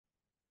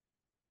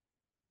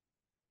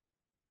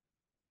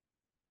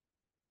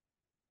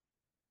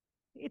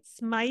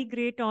It's my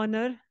great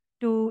honor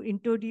to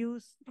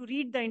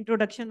read the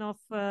introduction of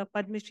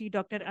Padma Shri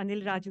Dr.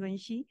 Anil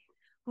Rajvanshi,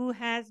 who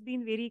has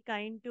been very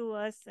kind to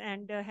us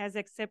and has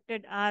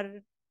accepted our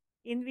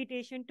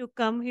invitation to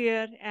come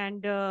here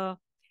and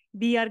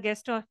be our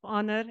guest of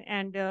honor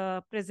and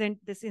present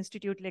this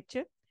institute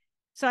lecture.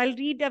 So I'll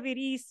read a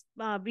very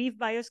brief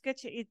bio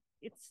sketch.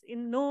 It's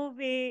in no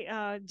way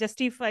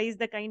justifies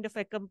the kind of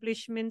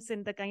accomplishments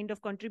and the kind of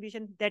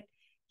contribution that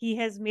he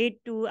has made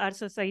to our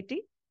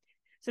society.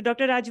 So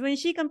Dr.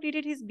 Rajvanshi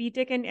completed his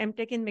BTech and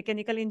MTech in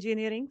mechanical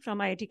engineering from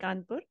IIT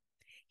Kanpur.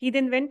 He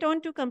then went on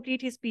to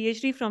complete his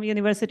PhD from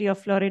University of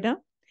Florida.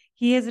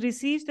 He has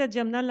received the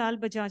Jamna Lal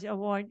Bajaj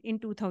Award in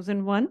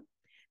 2001,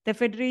 the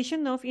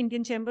Federation of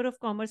Indian Chamber of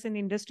Commerce and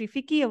Industry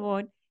FICCI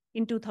Award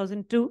in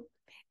 2002,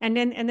 and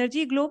an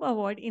Energy Globe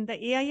Award in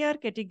the AIR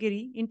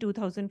category in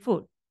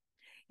 2004.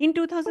 In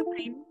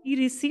 2009, he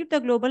received the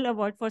Global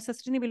Award for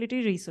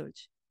Sustainability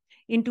Research.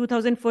 In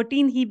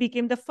 2014, he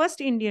became the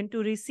first Indian to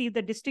receive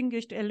the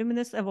Distinguished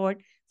Alumnus Award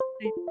from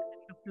the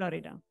University of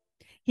Florida.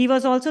 He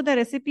was also the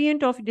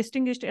recipient of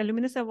Distinguished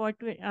Alumnus Award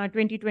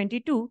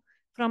 2022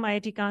 from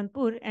IIT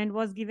Kanpur and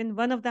was given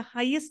one of the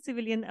highest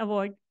civilian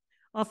awards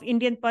of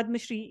Indian Padma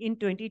Shri in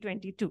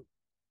 2022.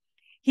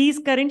 He is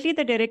currently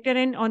the Director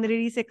and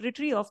Honorary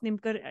Secretary of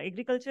Nimkar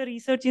Agriculture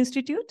Research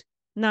Institute,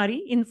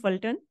 NARI, in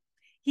Fulton.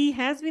 He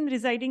has been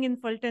residing in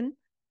Fulton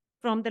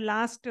from the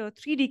last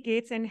 3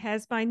 decades and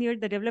has pioneered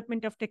the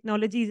development of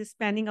technologies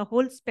spanning a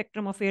whole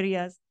spectrum of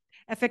areas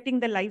affecting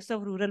the lives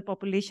of rural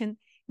population,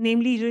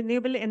 namely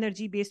renewable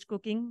energy-based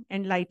cooking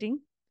and lighting,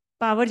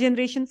 power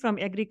generation from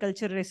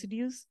agriculture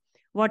residues,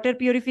 water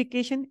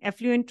purification,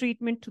 effluent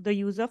treatment to the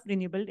use of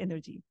renewable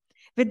energy.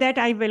 With that,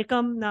 I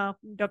welcome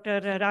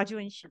Dr.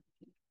 Rajvanshi.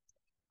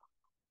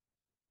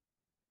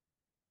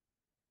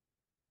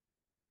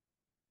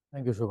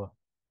 Thank you, Shobha.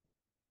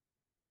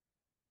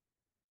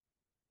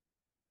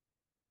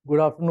 Good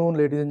afternoon,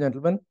 ladies and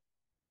gentlemen.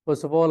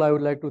 First of all, I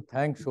would like to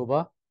thank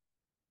Shobha,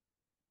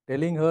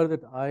 telling her that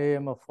I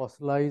am a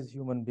fossilized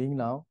human being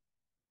now.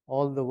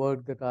 All the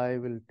work that I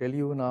will tell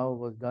you now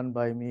was done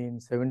by me in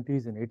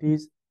 70s and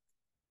 80s.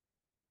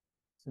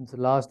 Since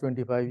the last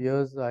 25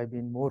 years, I've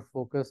been more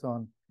focused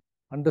on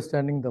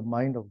understanding the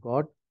mind of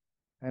God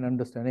and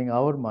understanding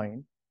our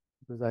mind,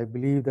 because I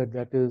believe that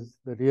that is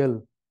the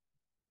real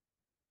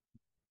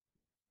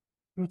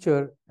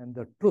future and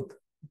the truth.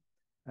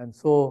 And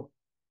so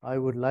I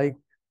would like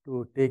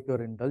to take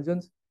your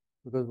indulgence,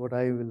 because what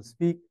I will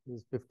speak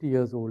is 50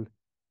 years old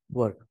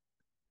work.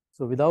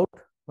 So without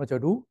much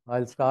ado,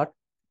 I'll start.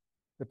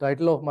 The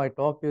title of my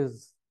talk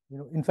is,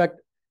 in fact,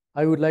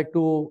 I would like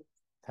to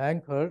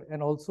thank her.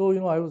 And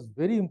also, I was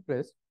very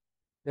impressed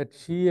that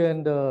she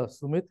and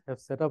Sumit have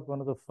set up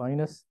one of the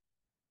finest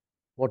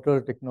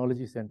water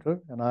technology center.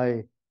 And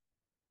I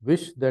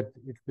wish that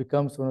it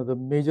becomes one of the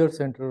major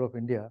center of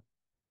India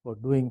for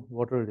doing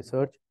water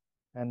research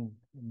and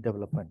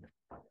development.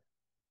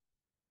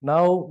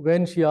 Now,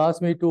 when she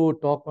asked me to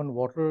talk on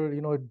water,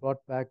 it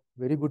brought back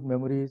very good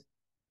memories.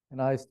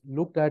 And I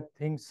looked at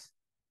things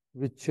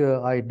which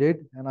I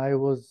did, and I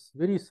was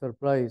very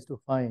surprised to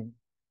find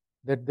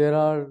that there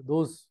are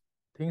those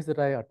things that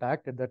I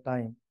attacked at that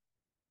time.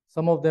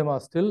 Some of them are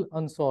still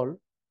unsolved.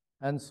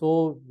 And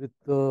so with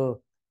the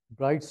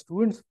bright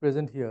students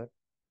present here,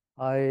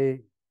 I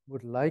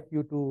would like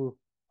you to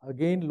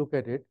again look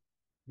at it.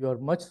 You are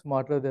much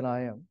smarter than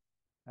I am,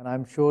 and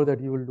I'm sure that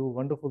you will do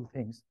wonderful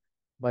things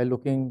by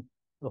looking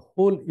the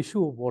whole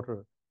issue of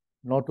water,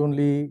 not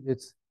only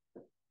its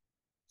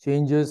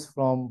changes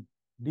from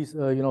this,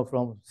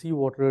 from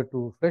seawater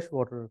to fresh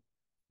water,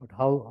 but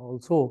how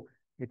also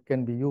it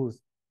can be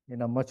used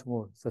in a much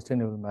more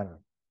sustainable manner.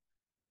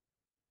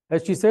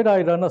 As she said,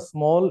 I run a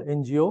small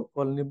NGO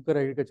called Nimkar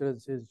Agriculture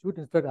Institute.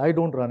 In fact, I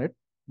don't run it.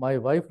 My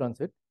wife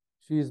runs it.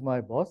 She is my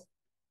boss.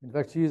 In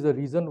fact, she is the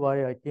reason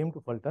why I came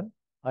to Fulton.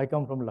 I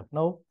come from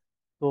Lucknow.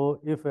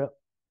 So if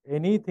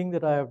anything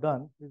that I have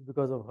done is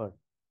because of her.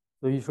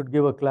 So you should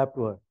give a clap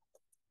to her.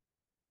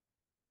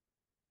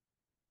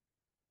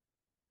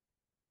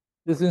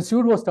 This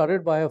institute was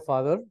started by her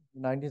father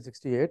in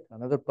 1968,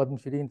 another Padma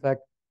Shri. In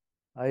fact,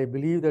 I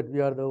believe that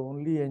we are the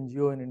only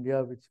NGO in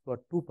India which got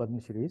 2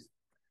 Padma Shris.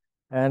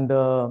 And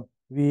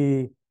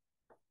we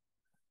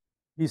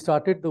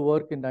started the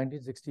work in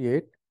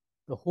 1968.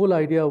 The whole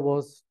idea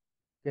was,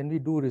 can we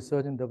do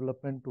research and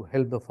development to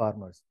help the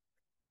farmers?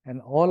 And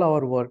all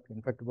our work,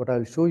 in fact, what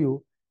I'll show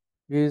you,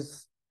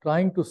 is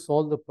trying to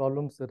solve the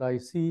problems that I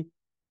see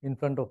in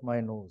front of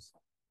my nose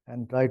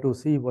and try to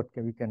see what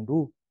we can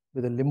do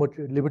with the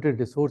limited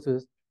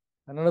resources.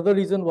 And another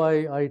reason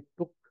why I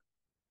took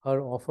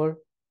her offer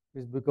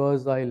is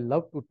because I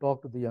love to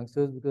talk to the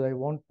youngsters, because I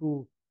want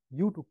you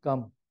to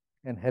come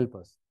and help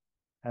us.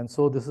 And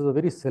so this is a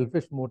very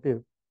selfish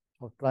motive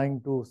of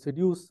trying to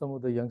seduce some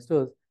of the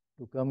youngsters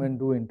to come and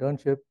do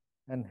internship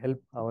and help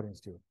our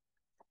institute.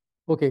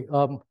 Okay,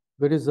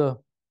 where is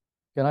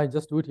can I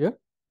just do it here?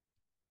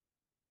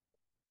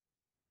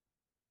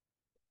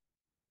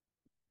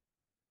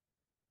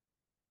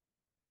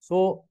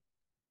 So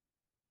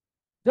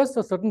just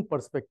a certain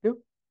perspective.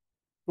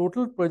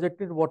 total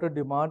projected water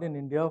demand in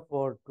India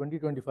for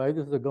 2025,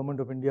 this is the Government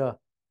of India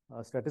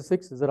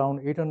statistics, is around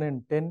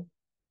 810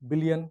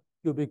 billion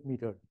cubic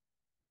meter.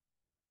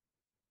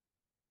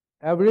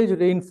 Average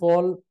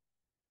rainfall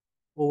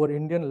over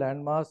Indian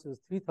landmass is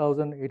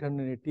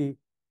 3,880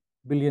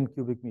 billion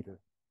cubic meter.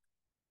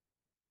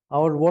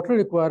 Our water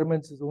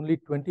requirements is only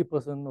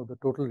 20% of the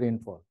total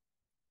rainfall.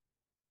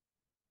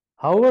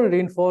 However,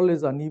 rainfall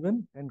is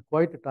uneven and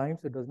quite at times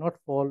it does not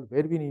fall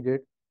where we need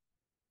it.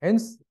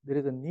 Hence, there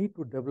is a need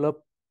to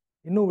develop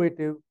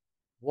innovative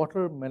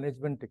water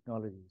management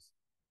technologies.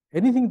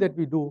 Anything that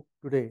we do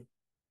today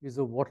is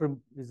a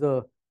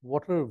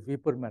water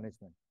vapor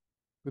management,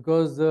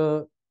 because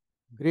the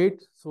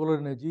great solar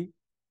energy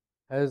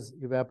has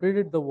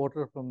evaporated the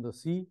water from the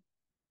sea,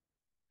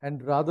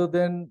 and rather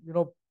than,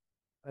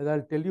 as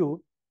I'll tell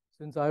you,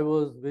 since I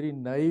was very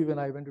naive when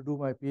I went to do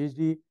my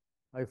PhD,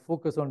 I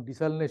focused on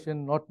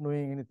desalination, not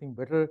knowing anything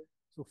better.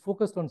 So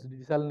focused on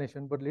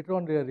desalination, but later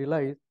on I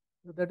realized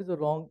that that is the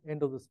wrong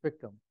end of the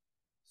spectrum.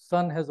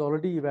 Sun has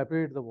already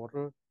evaporated the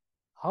water.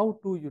 How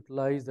to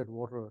utilize that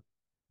water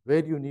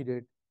where you need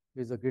it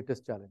is the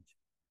greatest challenge.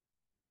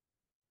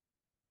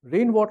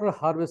 Rainwater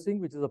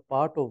harvesting, which is a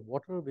part of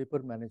water vapor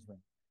management.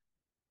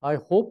 I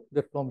hope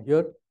that from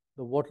here,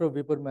 the water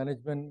vapor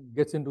management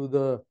gets into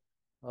the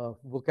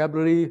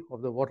vocabulary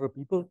of the water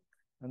people.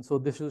 And so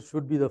this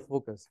should be the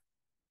focus.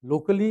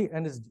 Locally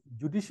and its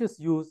judicious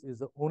use is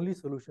the only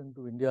solution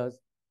to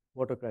India's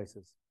water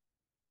crisis.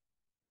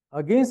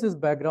 Against this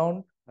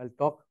background, I'll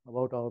talk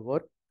about our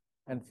work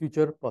and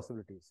future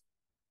possibilities.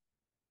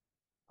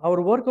 Our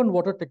work on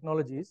water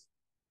technologies,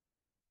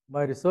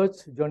 my research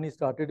journey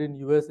started in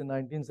US in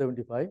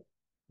 1975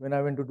 when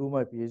I went to do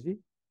my PhD.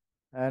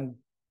 And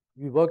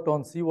we worked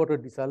on seawater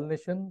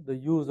desalination, the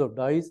use of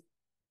dyes,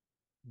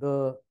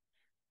 the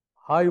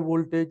high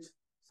voltage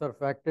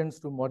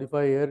surfactants to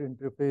modify air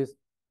interface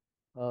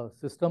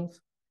systems.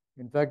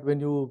 In fact,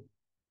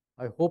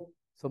 I hope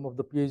some of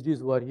the PhDs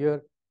who are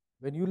here,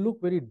 when you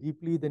look very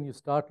deeply, then you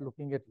start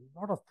looking at a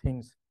lot of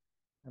things.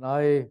 And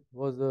I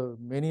was a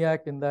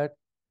maniac in that,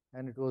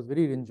 and it was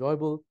very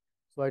enjoyable.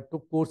 So I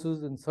took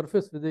courses in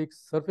surface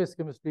physics, surface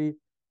chemistry,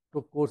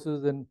 took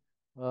courses in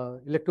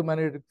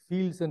electromagnetic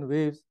fields and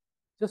waves,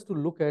 just to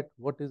look at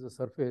what is the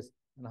surface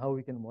and how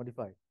we can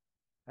modify.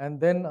 And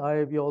then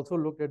we also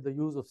looked at the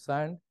use of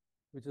sand,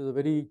 which is a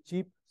very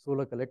cheap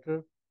solar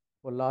collector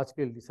for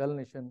large-scale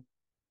desalination.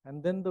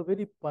 And then the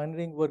very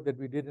pioneering work that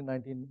we did in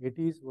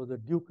 1980s was the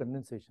dew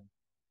condensation.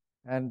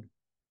 And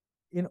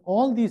in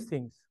all these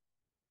things,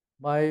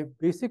 my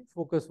basic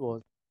focus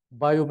was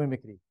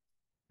biomimicry.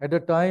 At the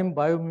time,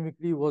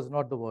 biomimicry was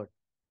not the word.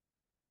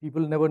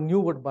 People never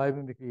knew what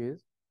biomimicry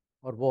is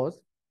or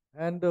was.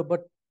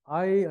 But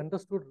I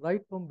understood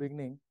right from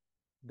beginning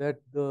that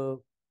the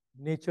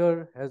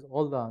nature has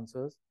all the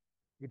answers.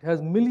 It has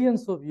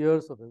millions of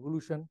years of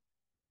evolution.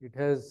 It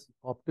has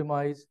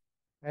optimized.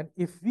 And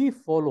if we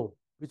follow,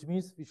 which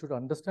means we should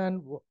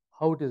understand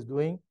how it is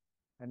doing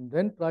and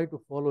then try to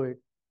follow it,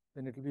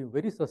 then it will be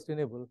very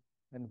sustainable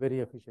and very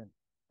efficient.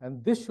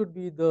 And this should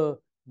be the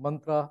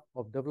mantra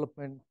of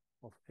development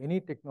of any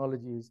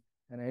technologies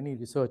and any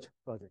research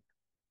project.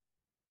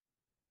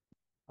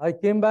 I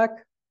came back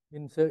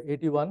in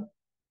 81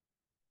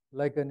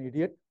 like an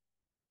idiot,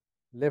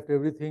 left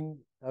everything.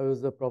 I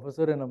was a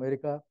professor in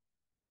America,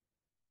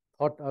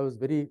 thought I was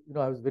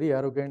very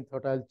arrogant,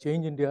 thought I'll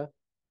change India.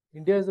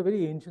 India is a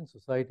very ancient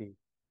society.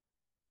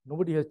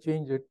 Nobody has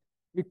changed it.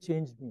 It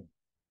changed me.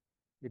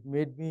 It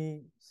made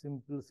me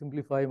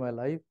simplify my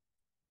life.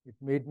 It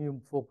made me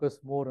focus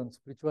more on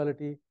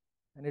spirituality.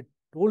 And it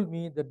told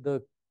me that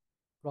the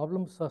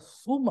problems are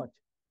so much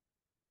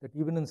that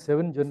even in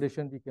 7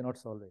 generations, we cannot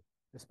solve it,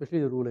 especially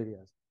the rural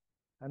areas.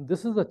 And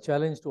this is a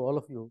challenge to all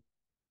of you.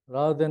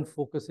 Rather than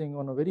focusing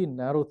on a very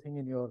narrow thing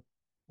in your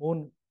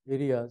own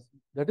areas,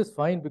 that is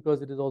fine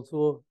because it is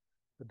also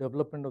the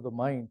development of the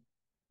mind.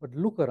 But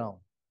look around,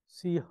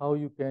 see how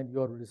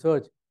your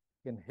research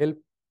can help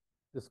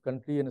this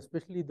country and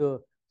especially the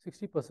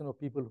 60% of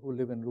people who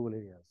live in rural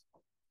areas.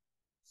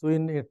 So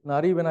in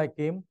Nari, when I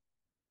came,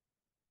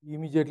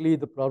 immediately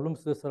the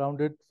problems that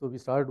surrounded. So we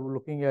started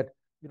looking at,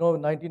 in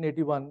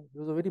 1981,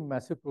 there was a very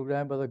massive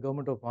program by the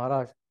government of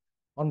Maharashtra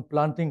on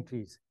planting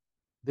trees.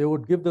 They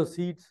would give the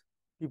seeds.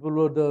 People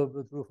were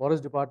through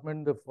forest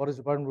department. The forest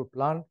department would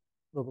plant,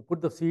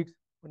 put the seeds,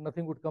 but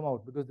nothing would come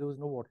out because there was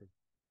no water.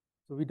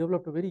 So we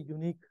developed a very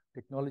unique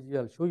technology.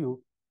 I'll show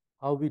you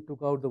how we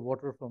took out the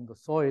water from the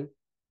soil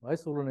by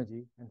solar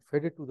energy and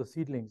fed it to the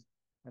seedlings,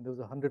 and there was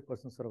 100%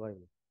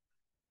 survival.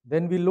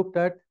 Then we looked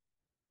at,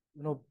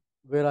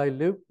 where I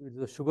live, it is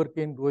a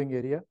sugarcane growing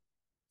area.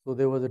 So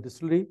there was a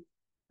distillery,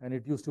 and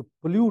it used to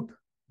pollute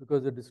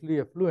because the distillery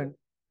effluent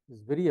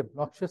is very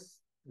obnoxious.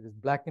 It is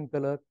black in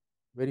color,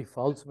 very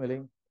foul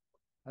smelling.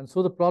 And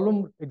so the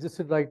problem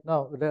existed right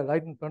now,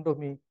 right in front of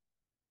me.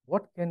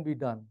 What can be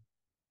done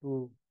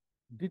to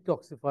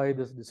detoxify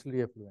this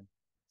distillery effluent?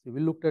 So we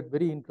looked at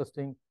very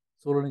interesting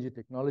solar energy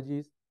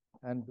technologies,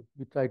 and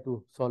we tried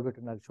to solve it,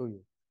 and I'll show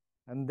you.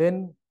 And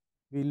then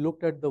we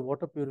looked at the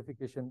water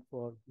purification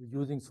for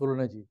using solar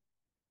energy.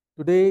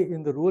 Today,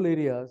 in the rural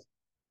areas,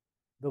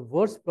 the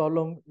worst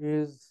problem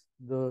is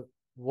the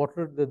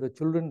water that the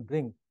children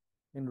drink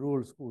in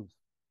rural schools.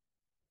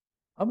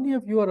 How many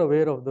of you are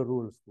aware of the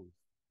rural schools?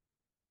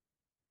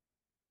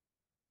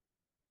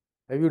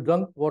 Have you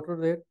drunk water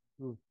there?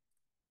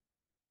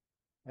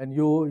 And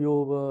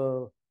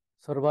you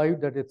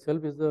survived? That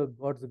itself is the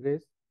God's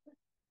grace.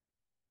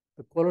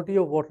 The quality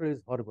of water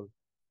is horrible.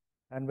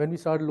 And when we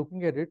started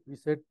looking at it, we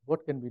said,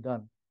 what can be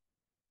done?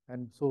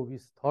 And so we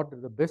thought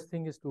that the best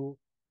thing is to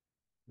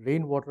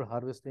rainwater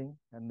harvesting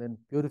and then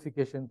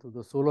purification through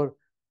the solar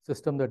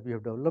system that we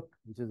have developed,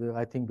 which is,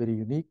 I think, very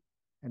unique.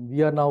 And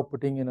we are now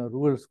putting in a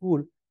rural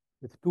school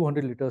with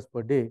 200 liters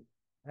per day.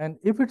 And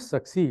if it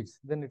succeeds,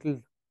 then it will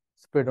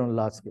spread on a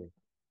large scale.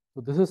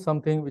 So this is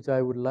something which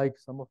I would like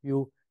some of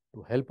you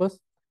to help us.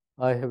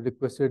 I have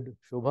requested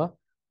Shobha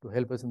to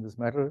help us in this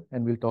matter,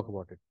 and we'll talk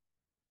about it.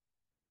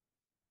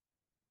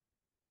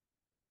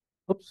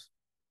 Oops.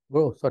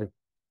 Oh, sorry.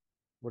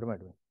 What am I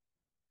doing?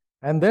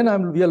 And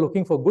then we are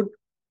looking for good,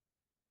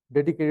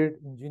 dedicated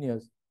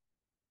engineers.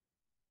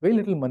 Very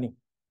little money.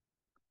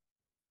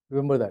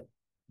 Remember that.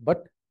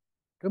 But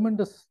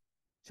tremendous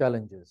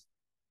challenges.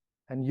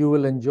 And you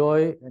will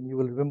enjoy and you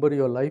will remember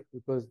your life,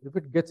 because if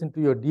it gets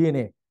into your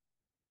DNA,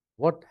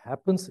 what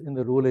happens in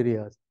the rural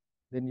areas,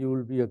 then you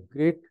will be a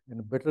great and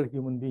a better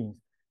human beings,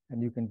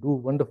 and you can do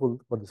wonderful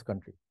for this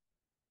country.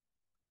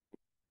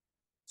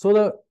 So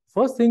the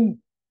first thing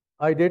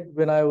I did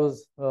when I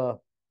was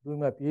doing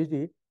my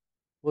PhD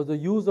was the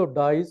use of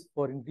dyes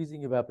for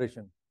increasing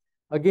evaporation.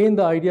 Again,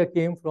 the idea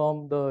came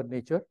from the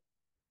nature.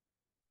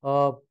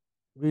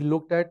 We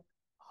looked at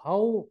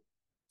how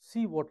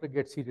seawater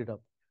gets heated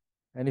up.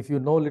 And if you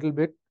know a little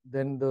bit,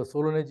 then the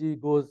solar energy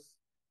goes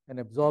and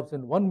absorbs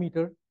in 1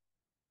 meter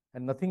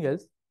and nothing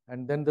else.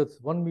 And then this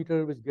 1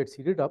 meter which gets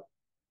heated up,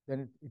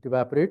 then it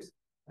evaporates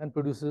and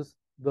produces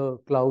the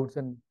clouds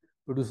and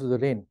produces the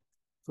rain.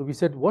 So we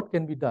said, what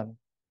can be done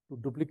to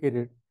duplicate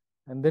it?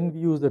 And then we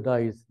used the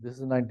dyes. This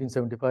is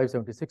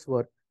 1975-76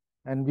 work.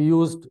 And we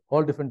used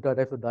all different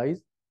types of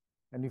dyes.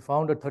 And we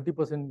found a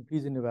 30%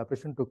 increase in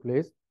evaporation took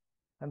place.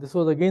 And this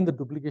was again the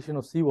duplication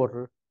of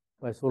seawater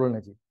by solar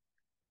energy.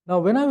 Now,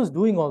 when I was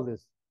doing all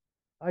this,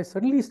 I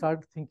suddenly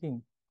started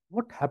thinking,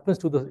 what happens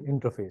to the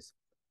interface?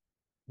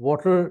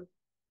 Water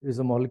is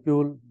a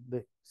molecule.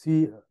 The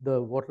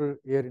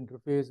water-air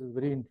interface is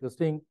very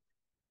interesting.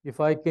 If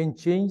I can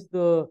change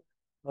the,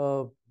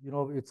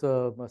 it's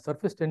a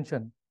surface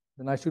tension,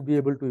 then I should be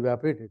able to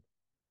evaporate it.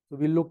 So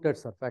we looked at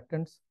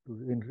surfactants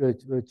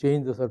to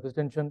change the surface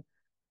tension.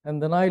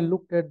 And then I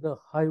looked at the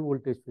high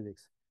voltage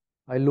physics.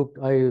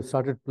 I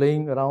started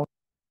playing around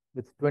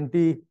with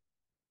 20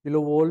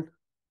 kilovolt,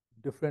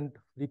 different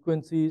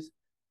frequencies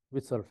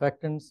with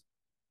surfactants.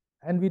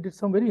 And we did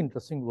some very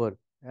interesting work.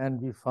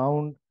 And we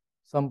found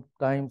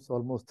sometimes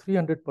almost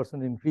 300%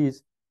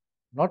 increase.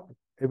 Not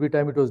every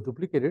time it was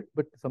duplicated,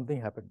 but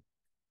something happened.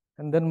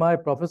 And then my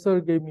professor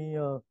gave me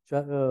an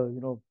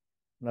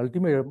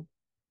ultimatum.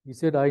 He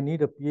said, I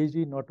need a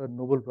PhD, not a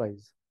Nobel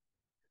Prize.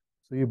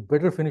 So you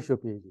better finish your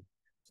PhD.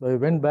 So I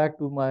went back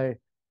to my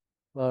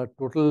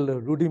total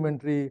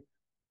rudimentary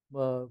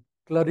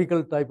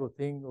clerical type of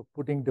thing of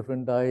putting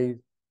different dyes.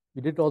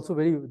 We did also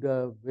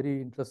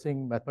very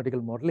interesting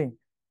mathematical modeling,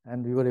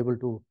 and we were able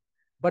to.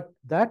 But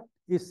that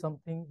is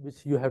something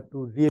which you have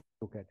to really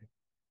look at it,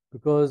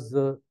 because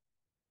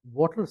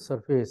water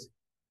surface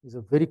is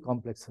a very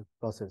complex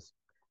process.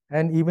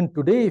 And even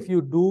today, if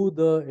you do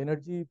the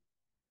energy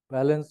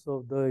balance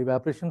of the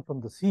evaporation from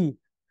the sea,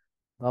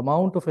 the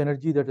amount of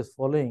energy that is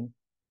following,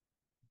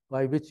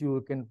 by which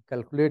you can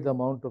calculate the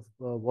amount of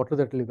water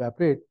that will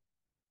evaporate,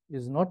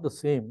 is not the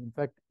same. In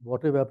fact,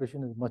 water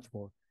evaporation is much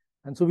more.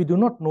 And so we do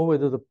not know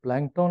whether the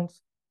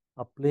planktons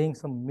are playing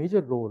some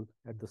major role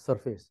at the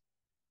surface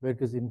where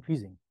it is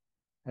increasing.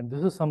 And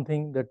this is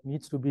something that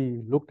needs to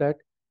be looked at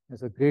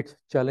as a great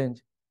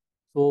challenge.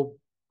 So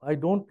I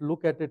don't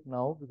look at it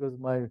now because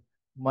my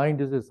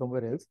mind is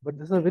somewhere else, but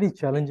these are very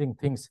challenging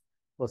things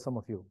for some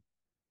of you.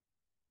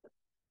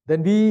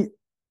 Then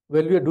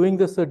when we are doing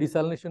this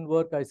desalination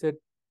work, I said,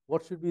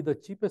 what should be the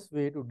cheapest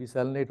way to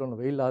desalinate on a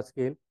very large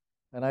scale?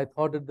 And I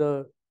thought that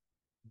the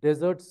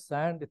desert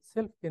sand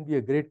itself can be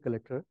a great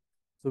collector.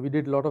 So we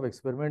did a lot of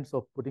experiments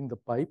of putting the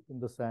pipe in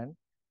the sand,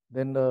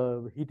 then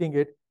heating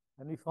it,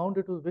 and we found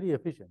it was very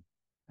efficient.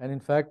 And in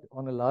fact,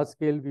 on a large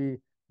scale, we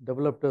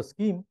developed a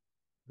scheme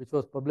which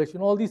was published,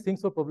 and all these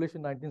things were published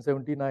in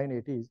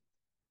 1979, 80s,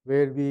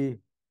 where we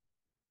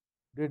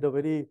did a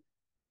very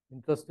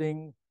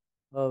interesting,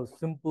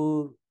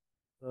 simple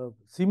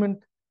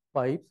cement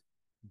pipes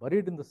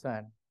buried in the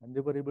sand, and they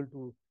were able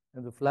to,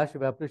 in the flash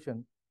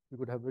evaporation, you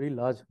could have very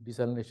large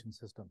desalination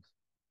systems.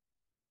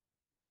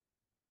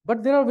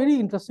 But there are very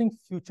interesting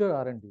future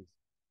R&Ds.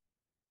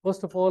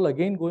 First of all,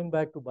 again, going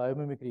back to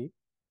biomimicry,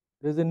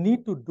 there's a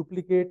need to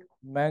duplicate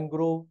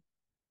mangrove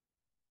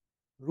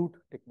root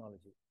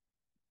technology.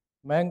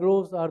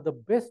 Mangroves are the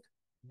best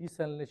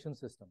desalination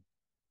system.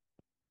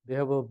 They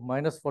have a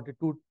minus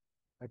 42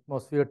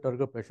 atmosphere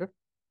turgor pressure.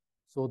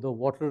 So the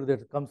water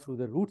that comes through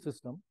the root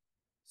system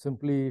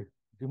simply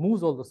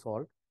removes all the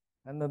salt,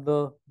 and then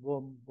the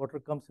water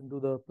comes into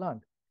the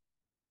plant.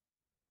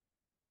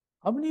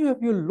 How many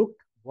of you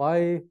looked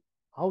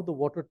how the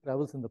water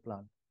travels in the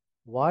plant?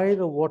 Why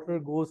the water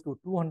goes to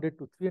 200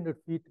 to 300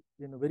 feet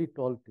in a very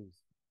tall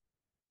trees?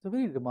 It's a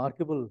very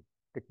remarkable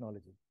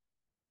technology.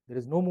 There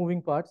is no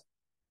moving parts.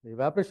 The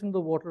evaporation of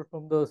the water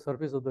from the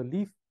surface of the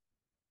leaf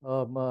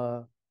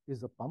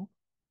is a pump.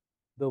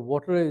 The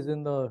water is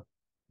in the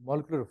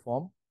molecular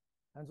form.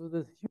 And so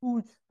there's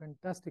huge,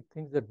 fantastic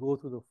things that go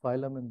through the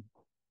phylum and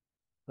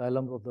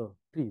xylem of the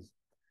trees.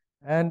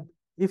 And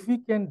if we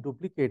can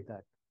duplicate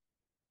that,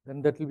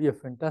 then that will be a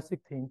fantastic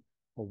thing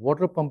for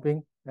water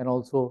pumping and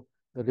also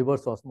the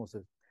reverse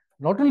osmosis.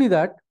 Not only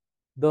that,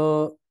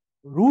 the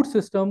root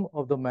system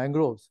of the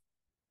mangroves,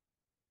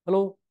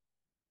 hello,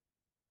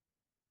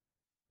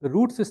 the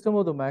root system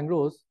of the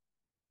mangroves,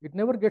 it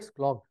never gets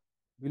clogged.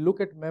 We look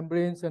at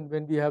membranes, and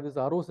when we have these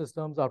RO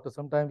systems, after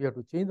some time we have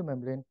to change the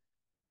membrane.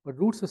 But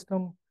root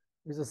system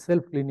is a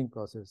self-cleaning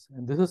process,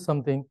 and this is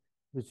something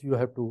which you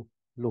have to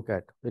look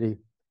at very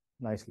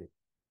nicely.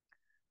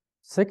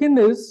 Second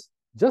is,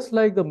 just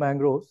like the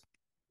mangroves,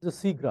 the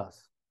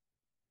seagrass.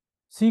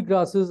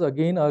 Seagrasses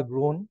again are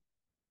grown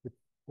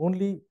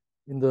only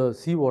in the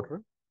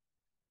seawater.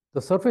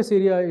 The surface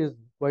area is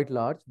quite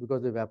large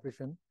because of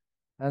evaporation.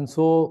 And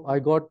so I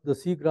got the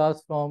seagrass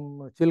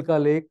from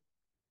Chilka Lake.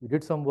 We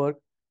did some work,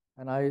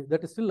 and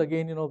that is still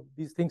again,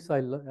 these things I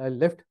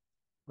left,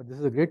 but this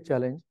is a great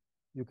challenge.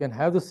 You can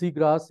have the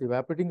seagrass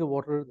evaporating the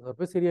water, the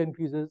surface area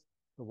increases,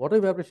 the water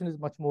evaporation is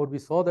much more. We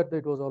saw that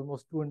it was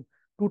almost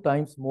two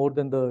times more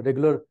than the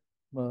regular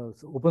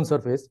open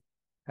surface.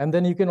 And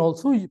then you can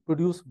also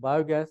produce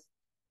biogas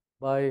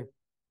by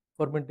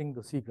fermenting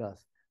the seagrass.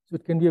 So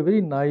it can be a very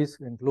nice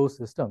and closed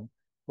system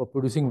for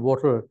producing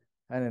water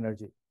and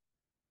energy.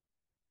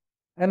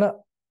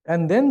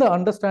 And then the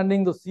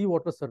understanding the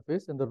seawater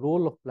surface and the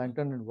role of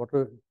plankton and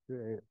water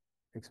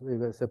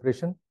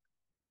separation,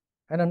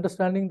 and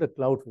understanding the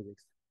cloud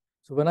physics.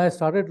 So when I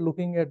started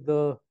looking at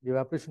the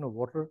evaporation of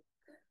water,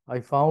 I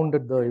found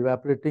that the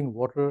evaporating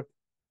water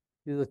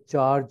is a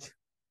charge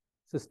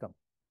system.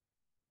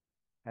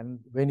 And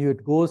when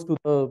it goes to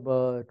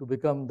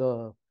become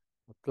the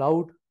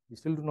cloud, we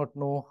still do not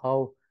know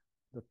how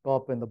the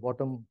top and the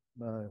bottom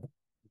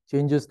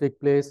changes take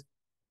place.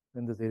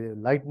 When there's a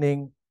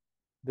lightning,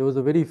 there was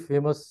a very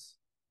famous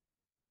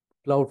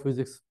cloud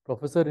physics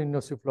professor in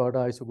University of Florida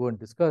I used to go and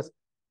discuss,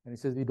 and he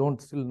says we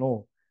don't still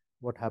know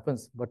what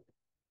happens, but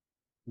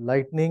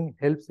lightning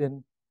helps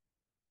in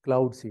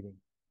cloud seeding,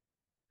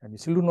 and we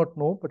still do not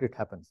know, but it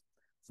happens.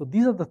 So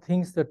these are the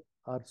things that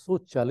are so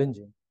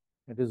challenging.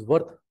 It is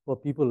worth for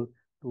people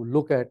to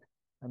look at,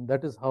 and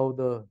that is how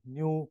the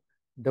new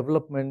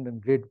development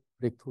and great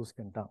breakthroughs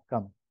can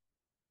come.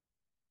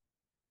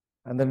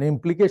 And then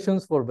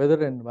implications for weather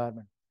and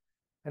environment.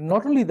 And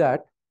not only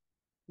that,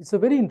 it's a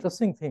very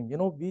interesting thing.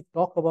 We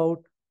talk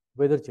about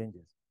weather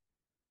changes.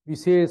 We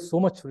say so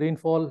much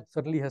rainfall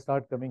suddenly has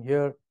started coming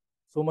here,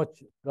 so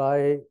much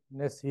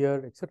dryness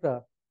here,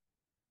 etc.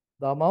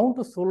 The amount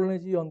of solar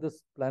energy on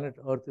this planet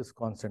Earth is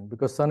constant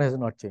because sun has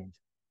not changed.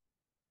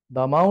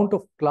 The amount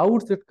of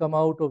clouds that come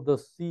out of the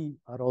sea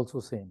are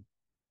also same.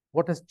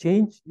 What has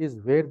changed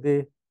is where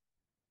they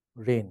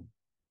rain.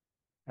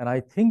 And I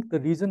think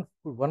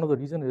one of the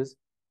reasons is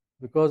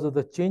because of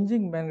the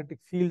changing magnetic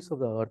fields of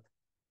the Earth.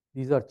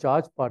 These are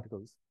charged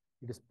particles.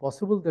 It is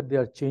possible that they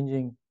are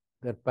changing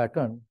their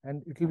pattern,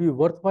 and it will be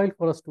worthwhile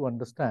for us to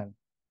understand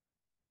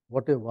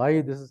why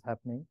this is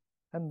happening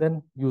and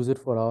then use it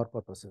for our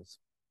purposes.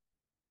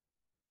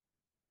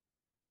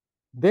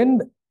 Then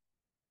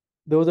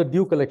there was a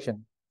dew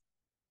collection.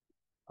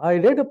 I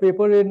read a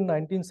paper in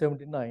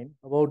 1979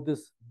 about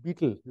this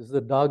beetle. This is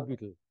a dark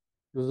beetle.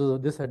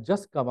 This had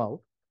just come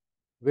out,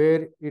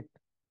 where it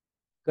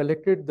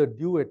collected the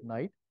dew at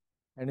night,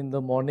 and in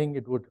the morning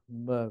it would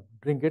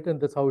drink it, and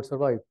that's how it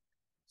survived.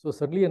 So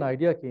suddenly an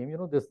idea came,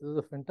 this is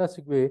a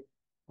fantastic way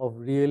of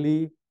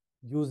really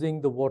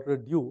using the water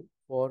dew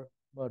for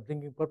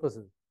drinking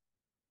purposes.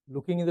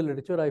 Looking in the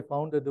literature, I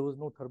found that there was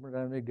no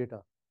thermodynamic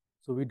data.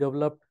 So we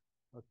developed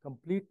a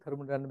complete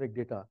thermodynamic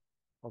data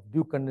of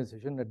dew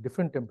condensation at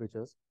different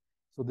temperatures.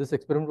 So this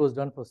experiment was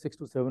done for 6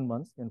 to 7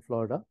 months in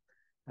Florida,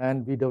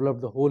 and we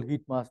developed the whole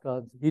heat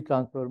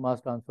transfer,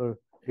 mass transfer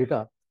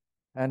data,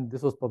 and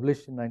this was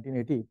published in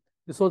 1980.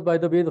 This was, by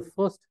the way, the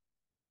first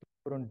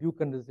on dew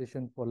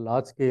condensation for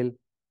large-scale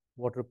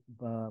water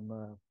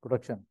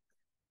production.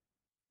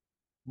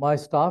 My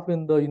staff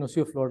in the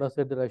University of Florida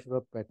said that I should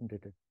have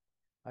patented it.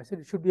 I said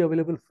it should be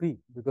available free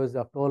because,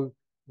 after all,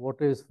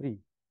 water is free.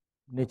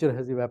 Nature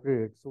has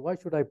evaporated, so why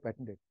should I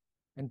patent it?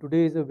 And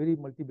today is a very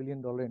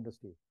multi-billion-dollar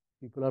industry.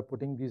 People are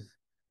putting these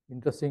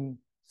interesting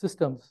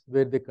systems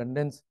where they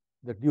condense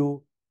the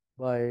dew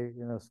by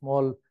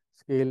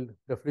small-scale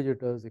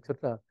refrigerators,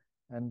 etc.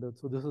 And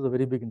so this is a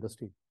very big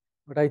industry.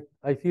 But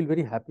I feel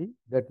very happy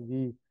that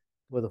we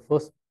were the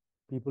first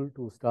people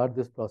to start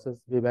this process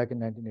way back in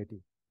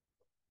 1980.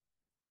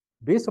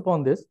 Based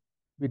upon this,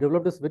 we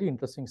developed this very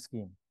interesting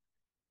scheme.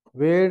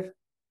 where,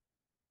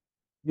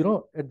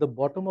 at the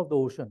bottom of the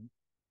ocean,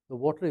 the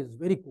water is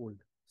very cold,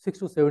 6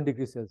 to 7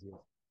 degrees Celsius.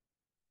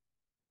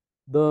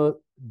 The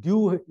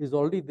dew is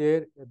already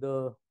there at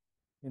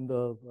in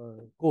the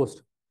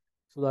coast.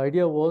 So the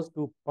idea was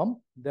to pump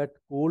that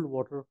cold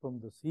water from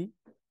the sea,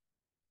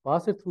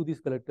 pass it through these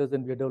collectors,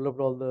 and we developed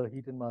all the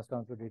heat and mass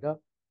transfer data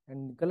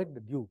and collect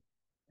the dew.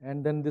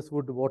 And then this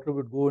water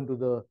would go into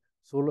the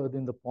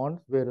in the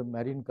ponds where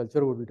marine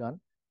culture would be done,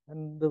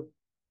 and the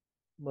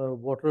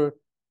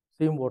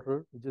same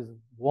water, which is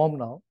warm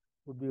now,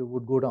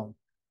 would go down.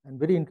 And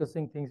very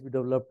interesting things we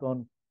developed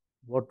on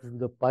what should be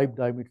the pipe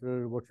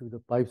diameter, what should be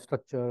the pipe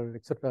structure,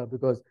 etc.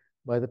 Because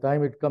by the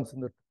time it comes in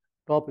the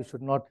top, it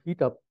should not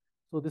heat up.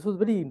 So this was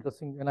very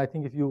interesting, and I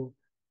think if you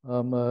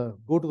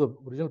go to the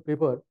original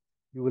paper,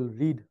 you will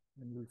read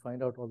and you will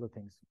find out all the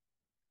things.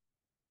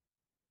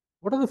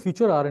 What are the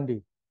future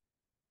R&D?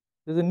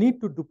 There's a need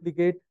to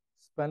duplicate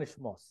Spanish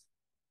moss,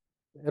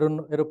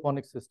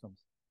 aeroponic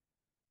systems.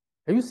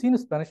 Have you seen a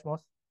Spanish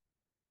moss?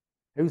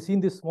 Have you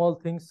seen these small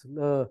things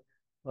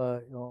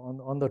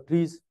on the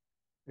trees?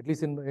 At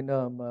least in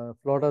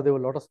Florida, there were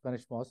a lot of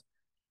Spanish moss,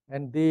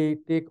 and they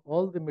take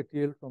all the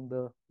material from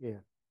the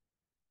air,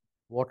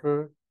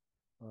 water,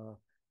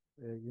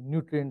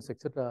 nutrients,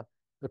 etc.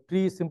 The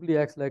tree simply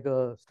acts like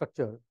a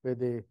structure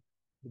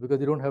because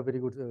they don't have very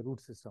good root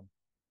system.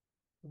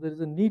 So there is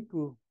a need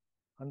to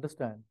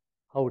understand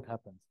how it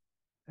happens.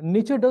 And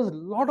nature does a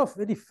lot of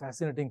very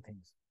fascinating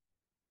things.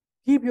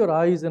 Keep your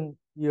eyes and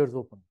ears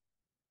open.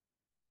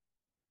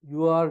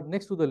 You are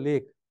next to the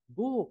lake,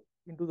 go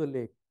into the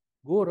lake,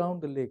 go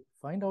around the lake,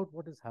 find out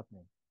what is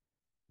happening.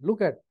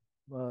 Look at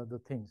the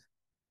things,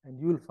 and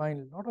you will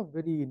find a lot of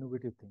very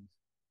innovative things.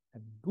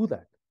 And do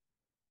that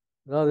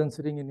rather than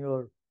sitting in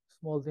your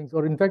small things,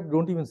 or in fact,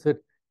 don't even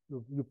sit.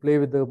 You play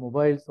with the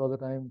mobiles all the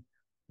time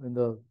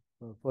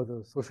for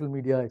the social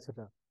media,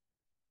 etc.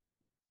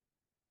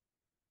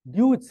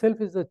 Dew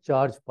itself is a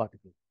charged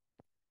particle,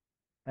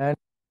 and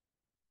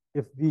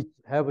if we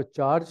have a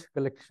charge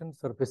collection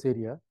surface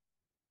area,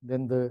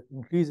 then the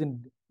increase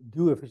in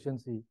dew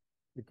efficiency,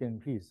 it can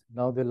increase.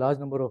 Now, there are a large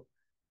number of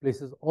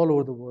places all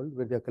over the world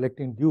where they are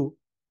collecting dew,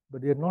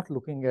 but they are not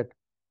looking at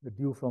the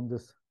dew from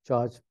this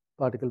charge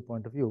particle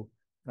point of view.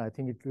 And I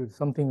think it is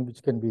something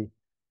which can be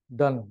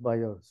done by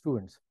your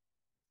students.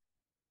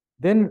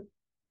 Then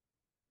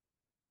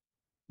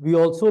we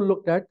also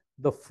looked at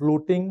the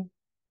floating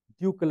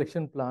dew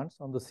collection plants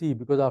on the sea,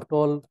 because after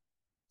all,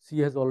 sea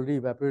has already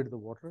evaporated the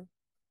water.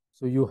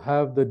 So you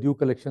have the dew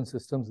collection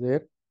systems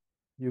there.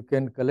 You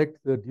can collect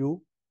the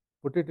dew,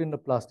 put it in a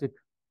plastic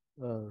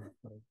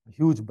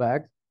huge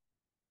bag.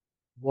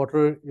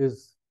 Water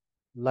is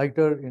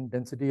lighter in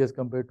density as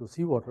compared to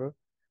seawater,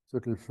 so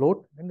it will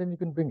float, and then you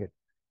can bring it.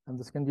 And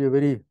this can be a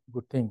very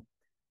good thing.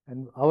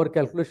 And our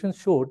calculations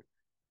showed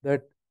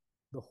that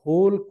the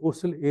whole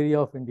coastal area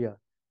of India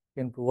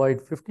can provide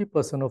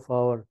 50% of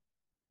our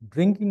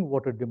drinking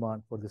water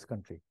demand for this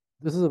country.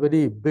 This is a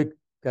very big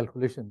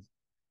calculation,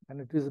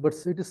 and but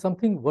it is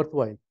something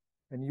worthwhile.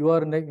 And you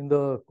are in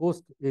the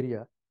coast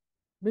area,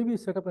 maybe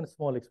set up a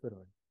small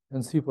experiment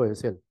and see for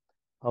yourself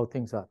how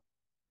things are.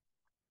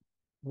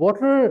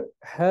 Water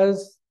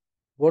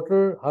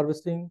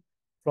harvesting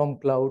from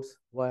clouds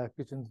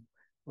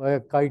via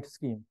kite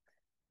scheme.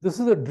 This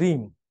is a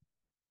dream.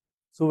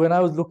 So when I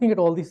was looking at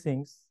all these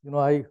things,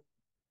 I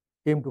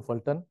came to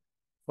Fulton.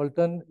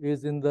 Fulton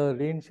is in the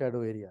rain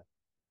shadow area.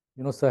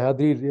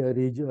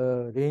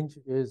 Sahyadri range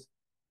is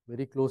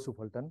very close to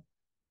Fulton.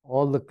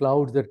 All the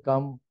clouds that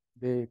come,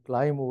 they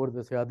climb over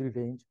the Sahyadri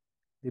range.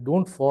 They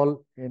don't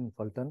fall in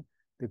Fulton.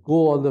 They go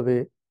all the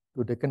way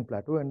to Deccan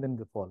Plateau, and then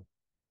they fall.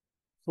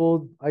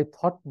 So I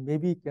thought,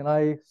 maybe can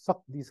I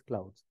suck these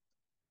clouds?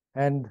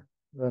 And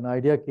an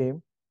idea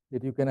came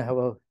that you can have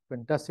a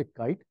fantastic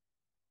kite.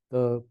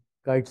 The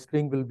kite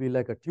string will be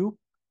like a tube.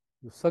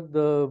 You suck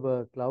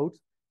the clouds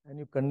and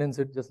you condense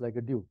it just like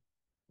a dew.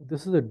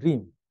 This is a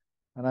dream.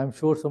 And I'm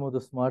sure some of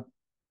the smart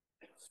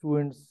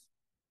students,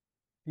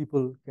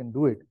 people can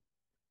do it.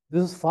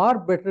 This is far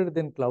better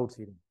than cloud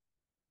seeding.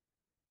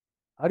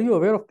 Are you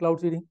aware of cloud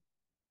seeding?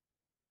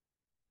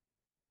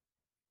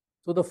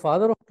 So the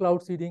father of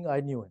cloud seeding,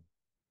 I knew him.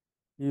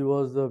 He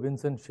was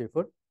Vincent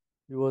Schaefer.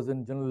 He was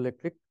in General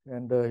Electric,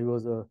 and he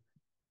was a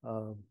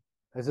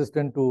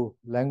assistant to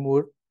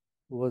Langmuir,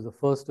 who was the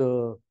first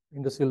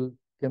industrial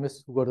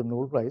chemist who got a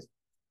Nobel Prize.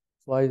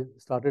 So I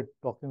started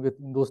talking with,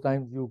 in those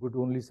times, you could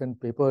only send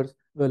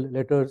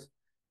letters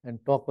and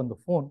talk on the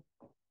phone.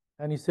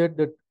 And he said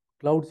that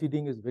cloud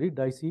seeding is very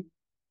dicey.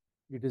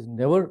 It is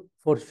never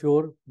for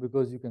sure,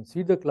 because you can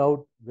see the cloud,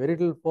 where it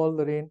will fall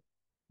the rain,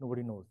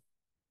 nobody knows.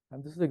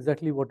 And this is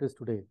exactly what is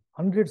today.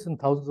 Hundreds and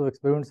thousands of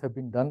experiments have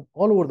been done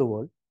all over the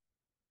world.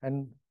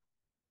 And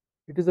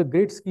it is a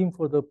great scheme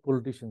for the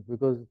politicians,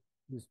 because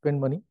you spend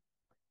money,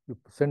 you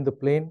send the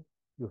plane,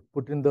 you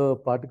put in the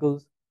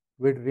particles,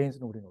 where it rains,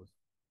 nobody knows.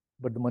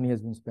 But the money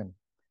has been spent.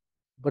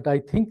 But I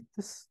think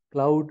this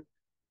cloud,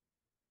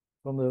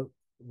 from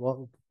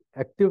the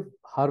active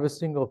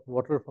harvesting of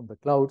water from the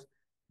clouds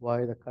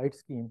via the kite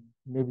scheme,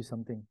 may be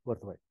something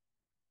worthwhile.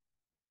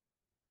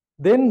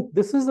 Then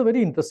this is a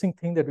very interesting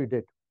thing that we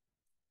did.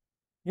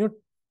 You know,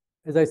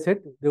 as I said,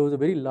 there was a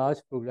very large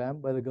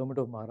program by the government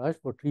of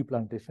Maharashtra for tree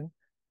plantation,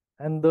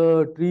 and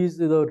the trees,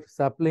 the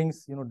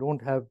saplings,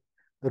 don't have,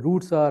 the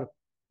roots are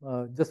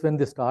just when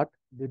they start,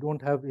 they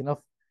don't have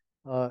enough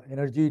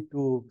energy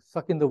to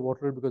suck in the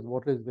water because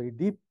water is very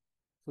deep,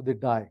 so they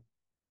die.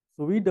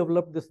 So we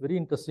developed this very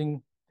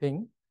interesting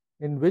thing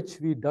in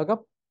which we dug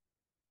up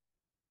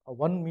a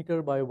 1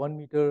 meter by 1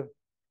 meter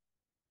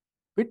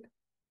pit.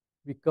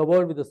 We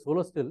covered with a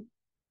solar still,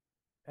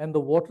 and the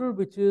water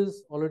which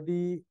is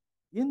already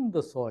in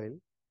the soil,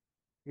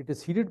 it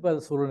is heated by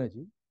the solar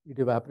energy, it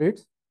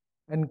evaporates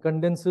and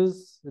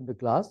condenses in the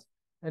glass,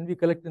 and we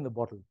collect in the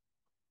bottle.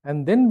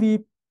 And then we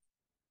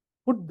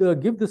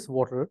give this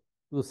water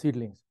to the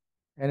seedlings,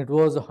 and it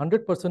was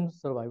 100%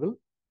 survival.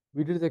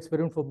 We did this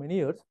experiment for many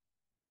years,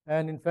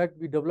 and in fact,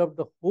 we developed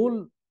the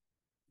whole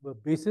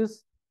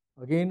basis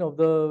again of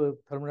the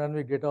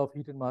thermodynamic data of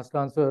heat and mass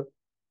transfer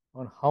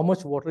on how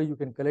much water you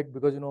can collect,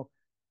 because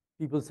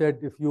people said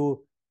if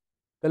you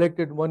collect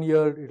it 1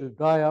 year, it will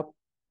dry up,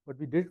 but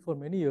we did it for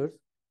many years,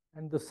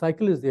 and the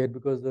cycle is there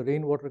because the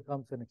rainwater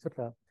comes and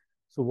etc.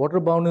 So water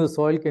bound in the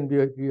soil can be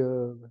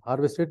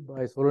harvested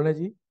by solar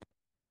energy.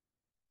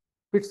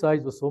 Pit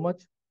size was so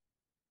much,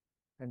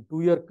 and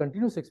 2 year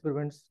continuous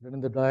experiments done in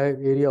the dry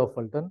area of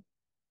Fulton,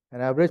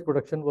 and average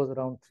production was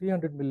around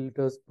 300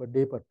 milliliters per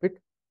day per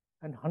pit,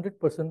 and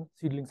 100%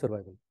 seedling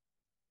survival.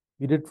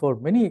 We did for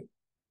many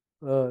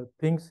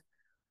things,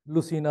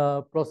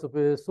 Lucina,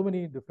 Prosopis, so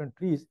many different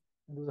trees,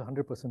 and it was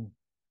 100%.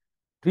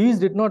 Trees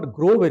did not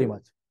grow very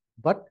much,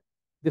 but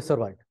they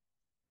survived.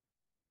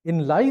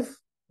 In life,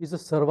 is the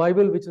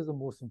survival which is the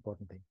most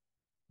important thing.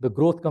 The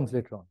growth comes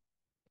later on.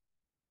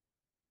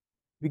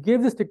 We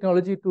gave this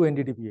technology to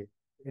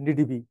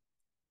NDDB.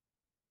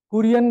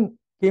 Kurian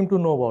came to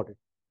know about it.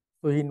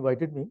 So he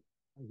invited me.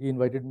 He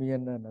invited me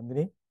and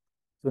Nandini.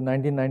 So in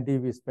 1990,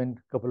 we spent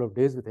a couple of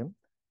days with him,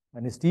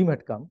 and his team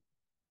had come.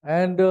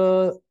 And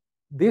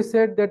they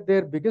said that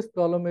their biggest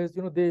problem is,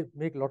 they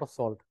make a lot of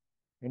salt,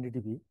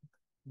 NDDB.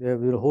 They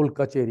have the whole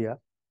Kutch area.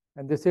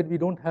 And they said, we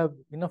don't have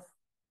enough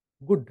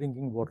good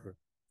drinking water.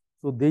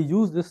 So they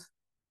use this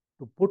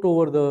to put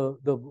over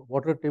the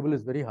water table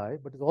is very high,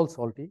 but it's all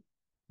salty.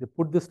 They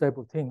put this type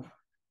of thing,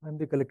 and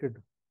they collected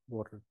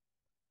water.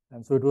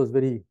 And so it was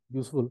very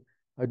useful.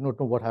 I do not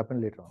know what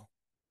happened later on.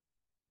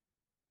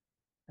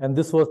 And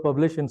this was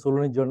published in Solar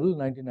Energy Journal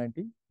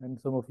 1990, and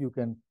some of you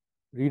can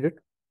read it.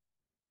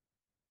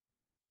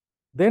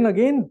 Then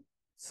again,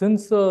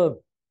 since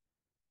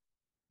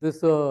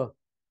this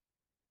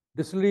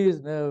distillery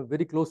is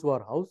very close to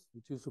our house,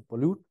 which used to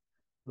pollute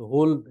the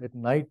whole at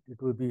night,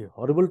 it would be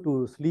horrible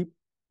to sleep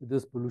with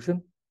this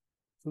pollution.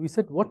 So we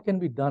said, what can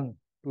be done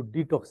to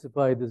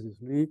detoxify this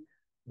distillery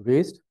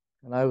waste?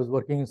 And I was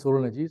working in solar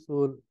energy,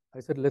 so I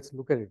said, let's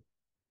look at it.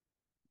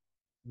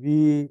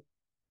 We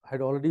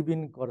had already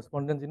been in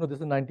correspondence, this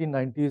is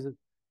 1990s,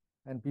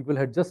 and people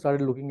had just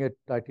started looking at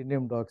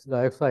titanium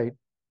dioxide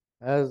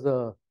as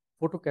a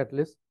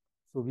photocatalyst.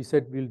 So we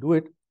said, we'll do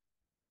it.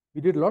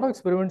 We did a lot of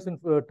experiments in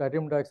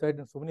titanium dioxide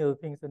and so many other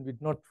things, and we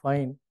did not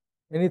find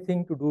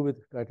anything to do with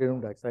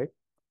titanium dioxide.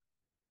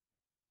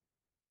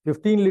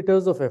 15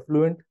 liters of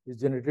effluent is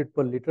generated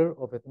per liter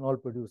of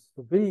ethanol produced.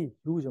 A very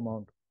huge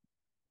amount.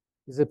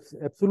 It's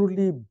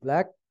absolutely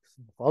black,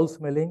 foul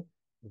smelling,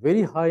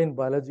 very high in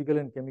biological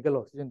and chemical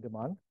oxygen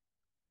demand.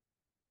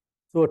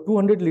 So a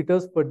 200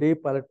 liters per day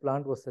pilot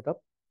plant was set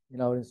up in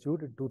our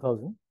institute in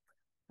 2000.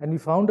 And we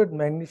found that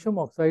magnesium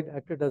oxide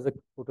acted as a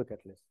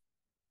photocatalyst.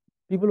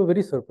 People were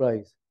very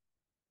surprised.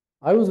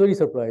 I was very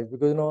surprised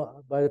because,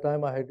 by the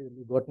time I had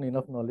gotten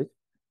enough knowledge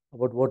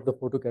about what the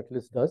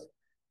photocatalyst does,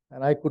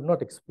 and I could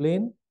not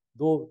explain,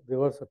 though there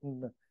were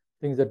certain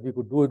things that we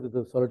could do with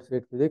the solid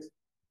state physics,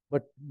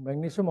 but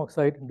magnesium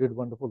oxide did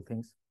wonderful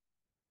things.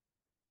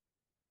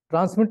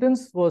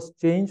 Transmittance was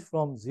changed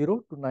from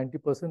 0 to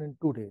 90% in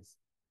 2 days,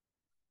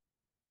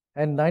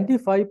 and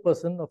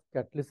 95% of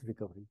catalyst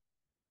recovery.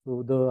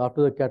 So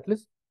after the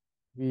catalyst,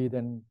 we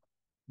then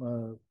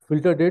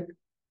filtered it,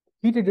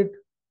 heated it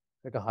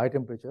at a high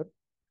temperature,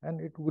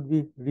 and it would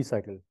be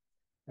recycled.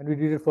 And we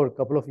did it for a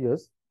couple of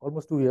years,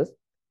 almost 2 years.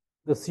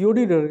 The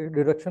COD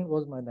reduction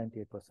was by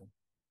 98%.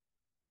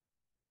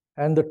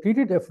 And the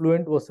treated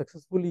effluent was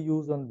successfully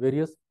used on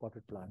various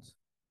potted plants.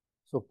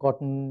 So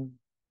cotton,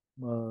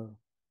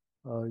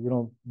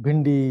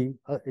 bhindi,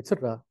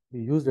 etc.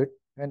 We used it,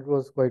 and it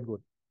was quite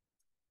good.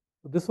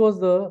 So this was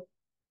the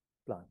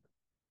plant.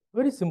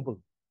 Very simple.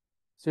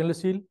 Stainless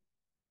steel.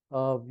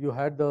 You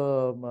had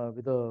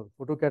with the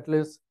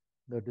photocatalyst,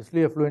 the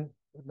distillate effluent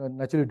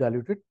naturally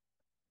diluted.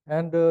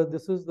 And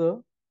this is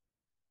so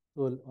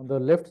on the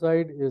left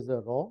side is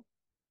raw.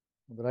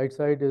 On the right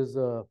side is,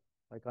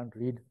 I can't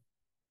read.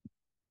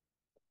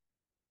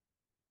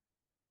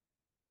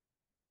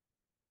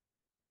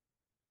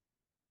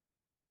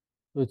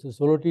 So it's a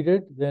solar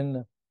treated,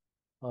 then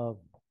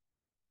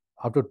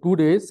after 2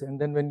 days, and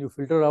then when you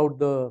filter out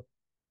the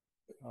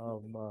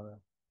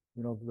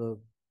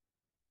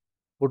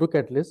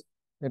photocatalyst,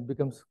 it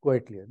becomes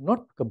quite clear.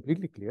 Not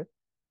completely clear,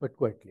 but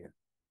quite clear.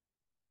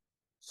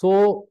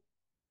 So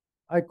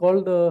I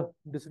called the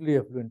distillery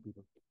effluent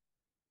people.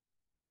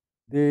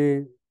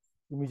 They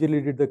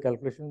immediately did the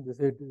calculation. They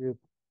said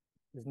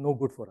it's no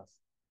good for us.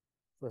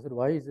 So I said,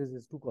 why is this?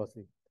 It's too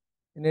costly.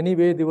 In any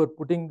way, they were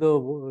putting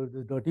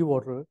the dirty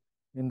water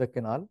in the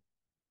canal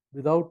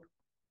without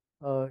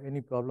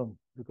any problem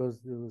because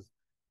there was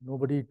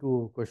nobody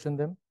to question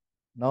them.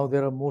 Now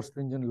there are more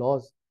stringent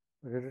laws,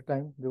 but at the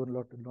time they were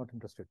not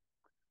interested.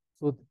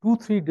 So 2,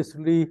 3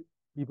 distillery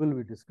people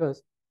we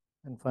discussed,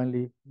 and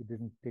finally it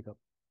didn't take up.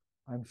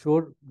 I'm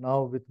sure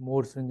now with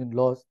more stringent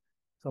laws,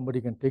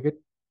 somebody can take it,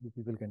 the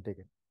people can take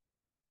it.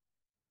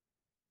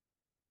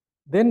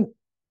 Then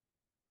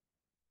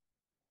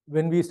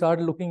when we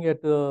started looking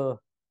at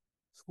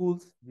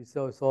schools, we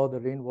saw the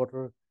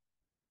rainwater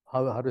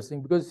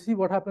harvesting, because see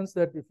what happens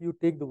that if you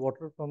take the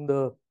water from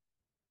the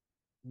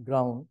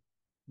ground,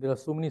 there are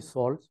so many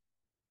salts,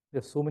 there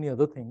are so many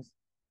other things,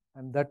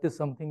 and that is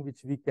something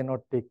which we cannot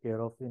take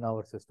care of in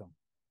our system.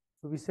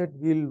 So we said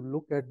we'll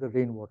look at the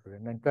rainwater,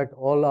 and in fact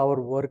all our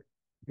work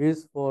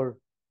is for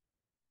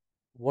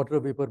water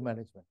vapor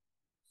management.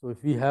 So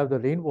if we have the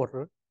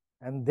rainwater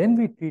and then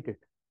we treat it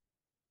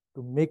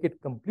to make it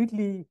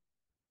completely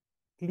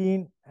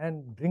clean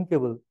and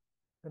drinkable,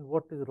 then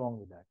what is wrong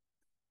with that?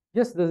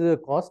 Yes, there is a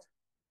cost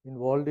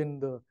involved in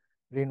the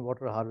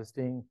rainwater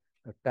harvesting,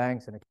 the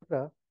tanks and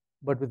etc.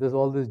 But with this,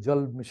 all this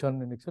Jal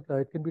mission and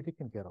etc., it can be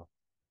taken care of.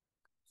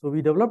 So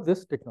we developed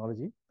this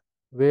technology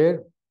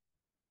where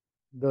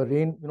the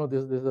rain,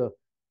 there's a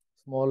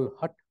small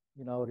hut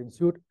in our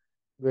institute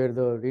where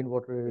the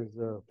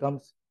rainwater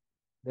comes,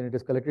 then it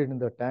is collected in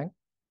the tank,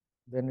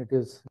 then it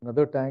is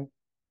another tank.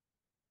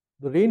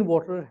 The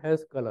rainwater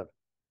has color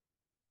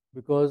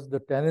because the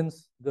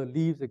tannins, the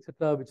leaves,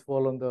 etc., which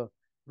fall on the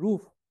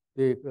roof,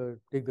 they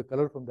take the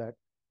color from that.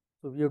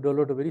 So we have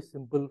developed a very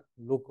simple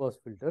low-cost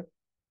filter,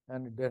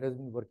 and that has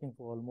been working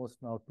for almost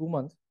now 2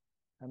 months,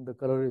 and the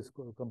color is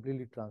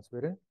completely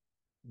transparent.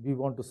 We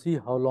want to see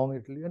how long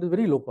it will, and it's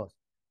very low cost,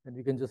 and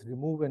we can just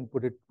remove and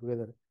put it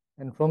together.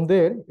 And from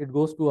there, it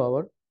goes to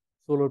our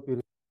solar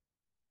purifier.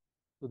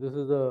 So this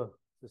is the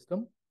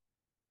system.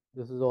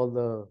 This is all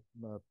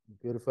the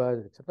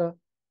purifiers, etc.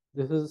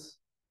 This is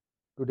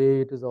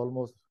today. It is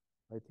almost,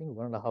 I think,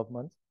 1.5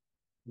 months.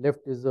 Left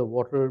is the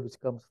water which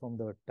comes from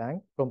the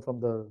tank, from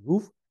the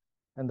roof,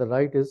 and the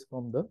right is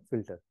from the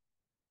filter.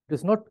 It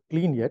is not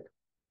clean yet,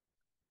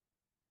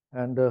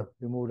 and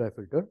removed I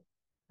filter.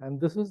 And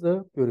this is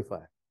the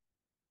purifier.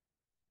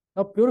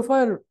 Now,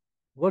 purifier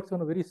works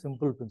on a very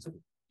simple principle.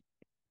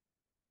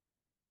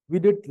 We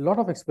did a lot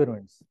of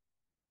experiments,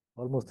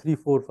 almost 3,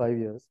 4, 5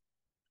 years.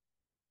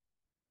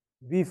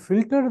 We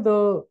filter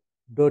the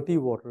dirty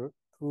water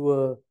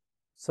through a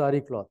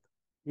sari cloth,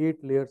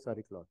 8-layer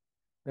sari cloth.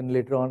 Then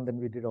later on, then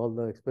we did all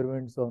the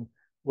experiments on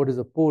what is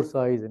the pore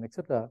size and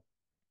etc.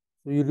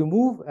 So you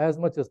remove as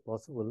much as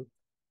possible,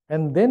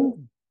 and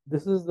then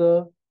this is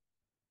the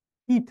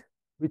heat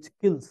which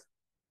kills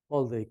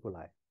all the E.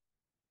 coli.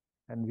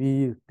 And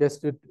we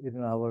test it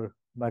in our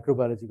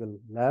microbiological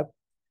lab,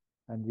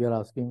 and we are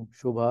asking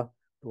Shobha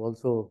to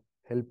also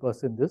help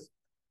us in this.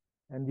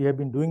 And we have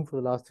been doing for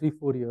the last 3,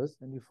 4 years,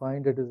 and we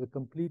find it is a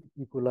complete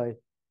E. coli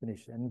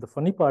finish. And the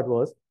funny part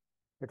was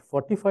at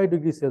 45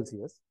 degrees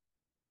Celsius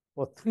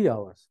for 3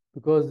 hours,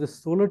 because the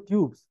solar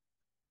tubes,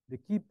 they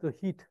keep the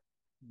heat,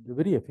 they're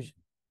very efficient.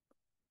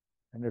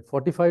 And at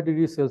 45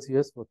 degrees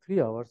Celsius for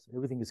 3 hours,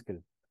 everything is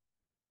killed.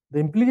 The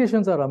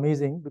implications are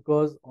amazing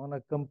because on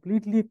a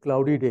completely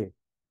cloudy day,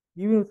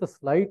 even with a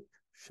slight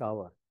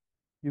shower,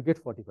 you get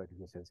 45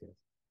 degrees Celsius.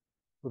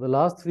 For the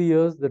last 3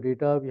 years, the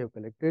data we have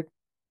collected,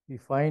 we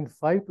find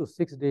 5 to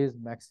 6 days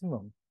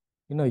maximum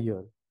in a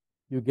year,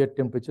 you get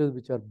temperatures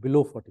which are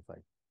below 45.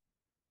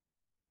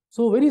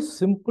 So very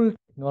simple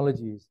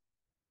technologies,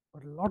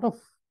 but a lot of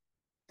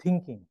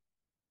thinking,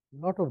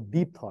 a lot of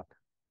deep thought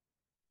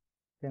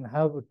can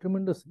have a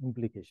tremendous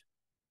implication.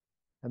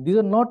 And these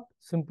are not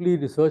simply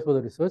research for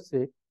the research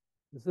sake.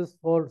 This is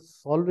for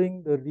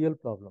solving the real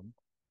problem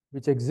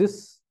which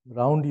exists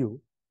around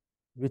you,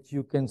 which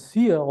you can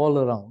see all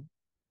around,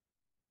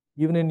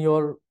 even in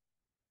your,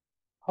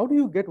 how do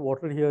you get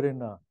water here in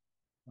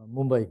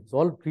Mumbai? It's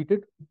all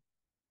treated.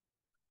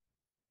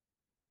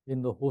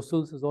 In the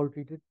hostels, it's all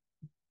treated.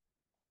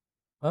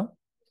 Huh?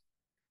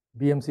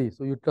 BMC.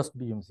 So you trust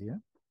BMC. Huh?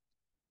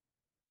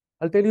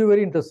 I'll tell you a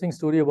very interesting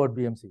story about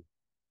BMC.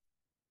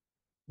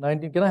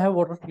 19. Can I have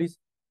water, please?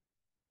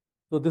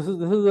 So this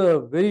is a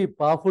very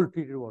powerful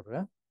treated water.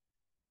 Huh?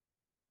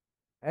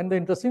 And the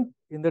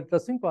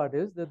interesting part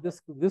is that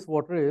this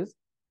water is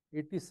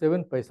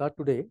 87 paisa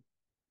today.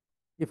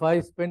 If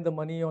I spend the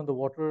money on the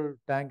water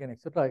tank and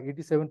etc.,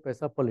 87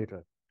 paisa per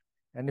liter.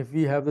 And if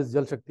we have this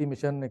Jal Shakti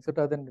mission,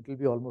 etc., then it will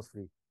be almost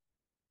free.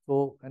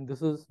 So, and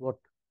this is what,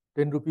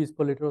 10 rupees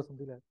per liter or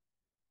something like that.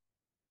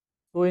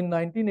 So in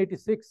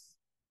 1986,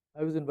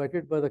 I was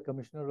invited by the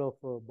commissioner of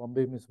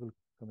Bombay Municipal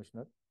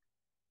Commissioner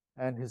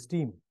and his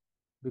team,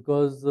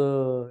 because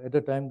at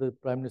the time the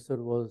Prime Minister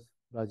was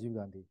Rajiv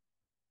Gandhi.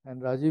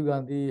 And Rajiv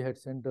Gandhi had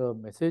sent a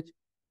message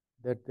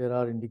that there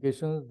are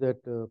indications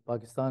that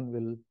Pakistan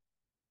will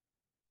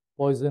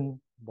poison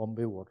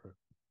Bombay water,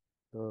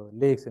 the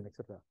lakes and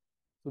etc.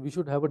 So we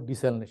should have a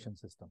desalination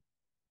system.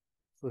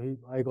 So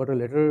I got a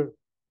letter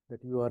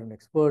that you are an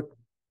expert.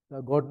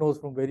 God knows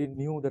from very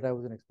new that I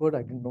was an expert.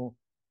 I didn't know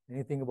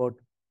anything about.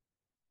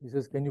 He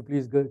says, "Can you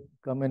please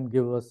come and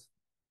give us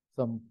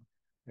some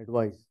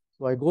advice?"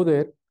 So I go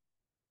there.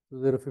 So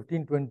there are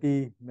 15,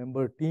 20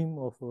 member team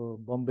of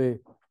Bombay,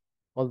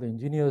 all the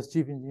engineers,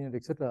 chief engineer,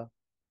 etc.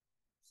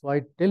 So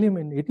I tell him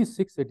in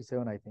 86,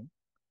 87, I think,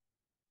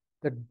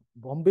 that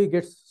Bombay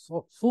gets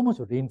so much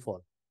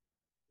rainfall.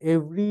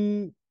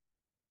 Every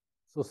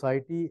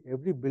society,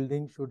 every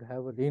building should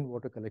have a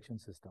rainwater collection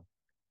system.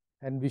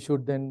 And we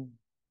should then,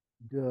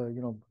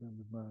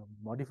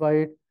 modify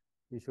it.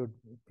 We should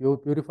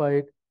purify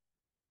it.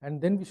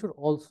 And then we should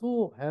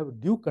also have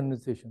dew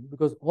condensation,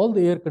 because all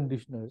the air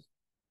conditioners,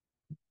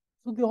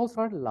 so they all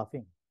started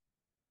laughing.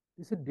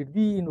 They said, "Did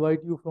we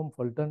invite you from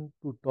Fulton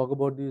to talk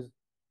about these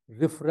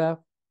riff-raff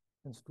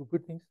and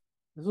stupid things?"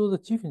 This was the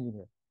chief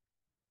engineer.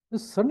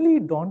 Suddenly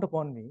it dawned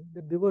upon me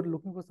that they were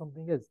looking for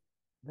something else.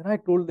 Then I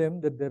told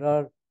them that there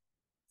are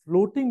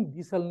floating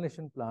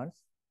desalination plants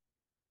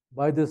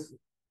by this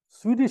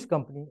Swedish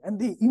company, and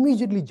they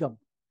immediately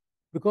jumped,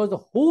 because the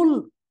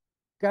whole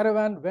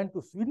caravan went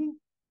to Sweden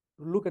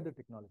to look at the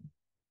technology.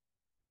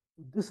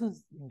 This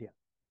is India.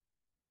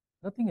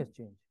 Nothing has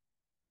changed.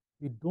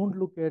 We don't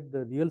look at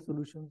the real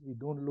solutions. We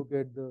don't look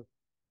at the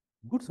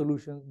good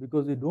solutions,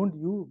 because we don't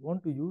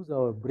want to use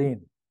our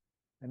brain.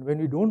 And when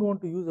we don't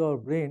want to use our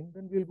brain,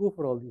 then we'll go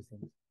for all these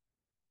things.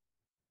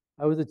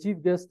 I was a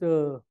chief guest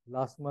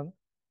last month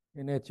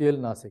in HAL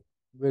Nasik,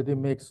 where they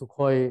make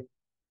Sukhoi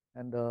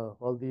and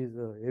all these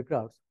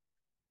aircrafts.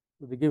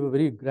 So they gave a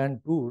very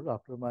grand tour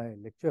after my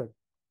lecture.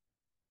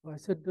 So I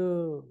said,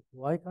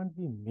 why can't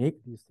we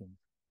make these things?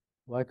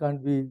 Why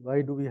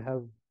do we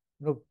have,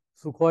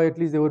 Sukhoi, at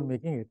least they were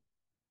making it.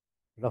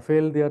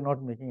 Rafale, they are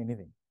not making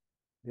anything.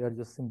 They are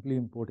just simply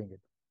importing it.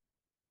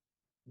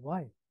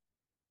 Why?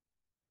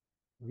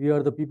 We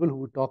are the people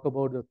who talk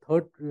about the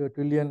third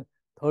trillion,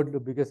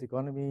 third biggest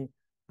economy,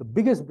 the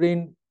biggest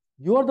brain.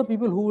 You are the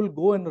people who will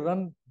go and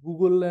run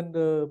Google and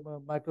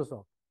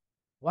Microsoft.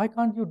 Why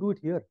can't you do it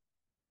here?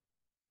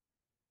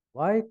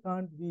 Why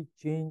can't we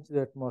change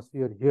the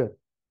atmosphere here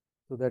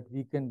so that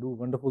we can do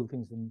wonderful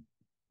things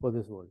for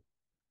this world?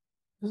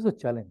 This is a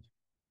challenge.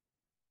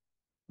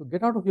 So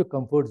get out of your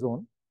comfort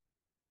zone,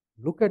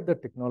 look at the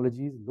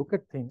technologies, look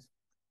at things,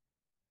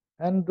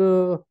 and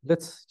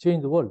let's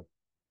change the world.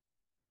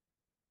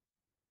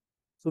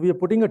 So we are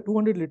putting a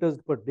 200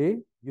 liters per day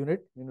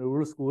unit in a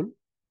rural school,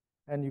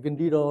 and you can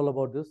read all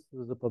about this.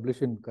 This is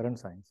published in Current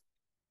Science.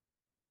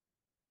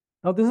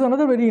 Now, this is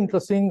another very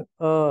interesting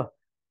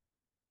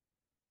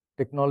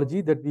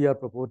technology that we are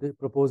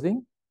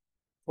proposing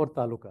for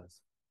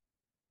talukas,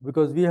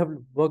 because we have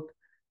worked,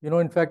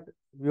 in fact,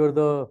 we are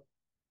the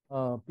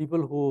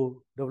people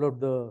who developed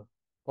the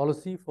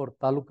policy for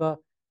taluka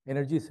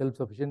energy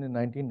self-sufficient in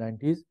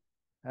 1990s,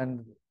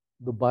 and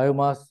the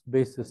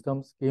biomass-based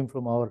systems came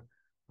from our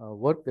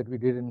work that we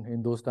did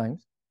in those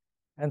times.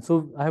 And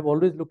so I have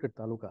always looked at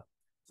taluka.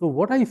 So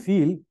what I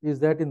feel is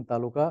that in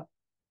taluka,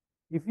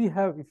 if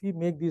we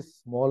make these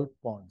small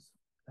ponds,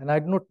 and I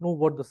do not know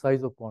what the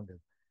size of pond is,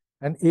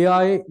 and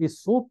AI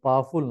is so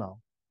powerful now,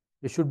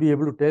 it should be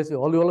able to test.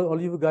 All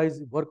you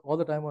guys work all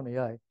the time on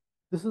AI.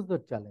 This is the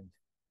challenge.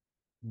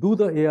 Do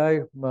the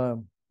AI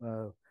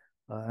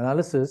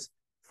analysis,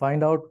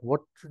 find out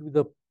what should be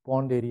the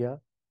pond area,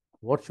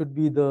 what should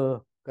be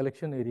the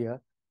collection area,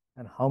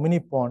 and how many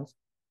ponds.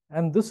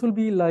 And this will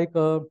be like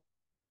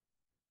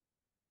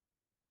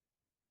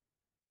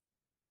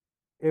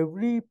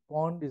every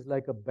pond is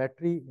like a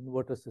battery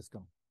inverter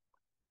system.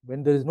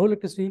 When there is no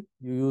electricity,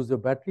 you use the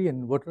battery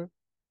and inverter.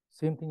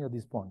 Same thing are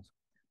these ponds.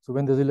 So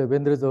when there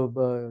is a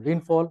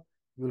rainfall,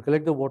 you will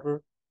collect the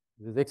water.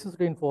 If there is excess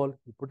rainfall,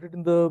 you put it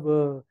in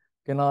the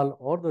canal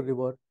or the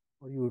river,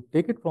 or you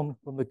take it from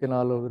the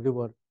canal or the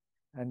river,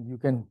 and you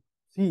can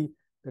see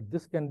that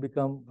this can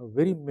become a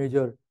very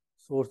major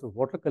source of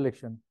water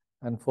collection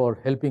and for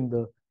helping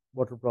the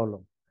water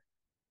problem.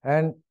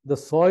 And the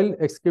soil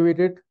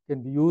excavated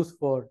can be used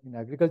in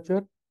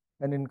agriculture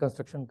and in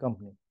construction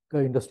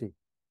industry.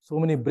 So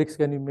many bricks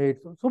can be made,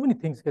 so many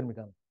things can be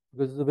done,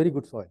 because it's a very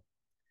good soil.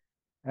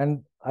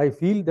 And I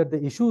feel that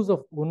the issues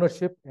of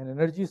ownership and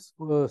energy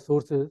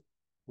sources,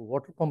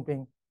 water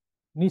pumping,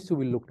 needs to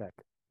be looked at.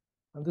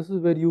 And this is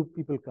where you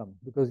people come,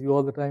 because you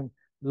all the time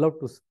love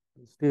to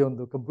stay on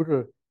the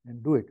computer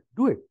and do it.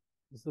 Do it.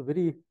 It's a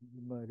very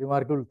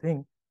remarkable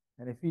thing.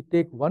 And if we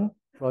take one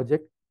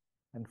project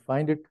and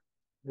find it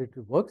that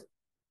it works,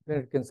 then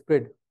it can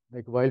spread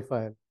like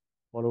wildfire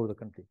all over the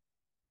country.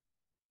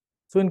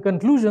 So in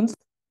conclusions,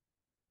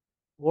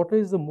 water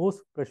is the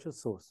most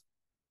precious source.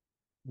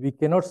 We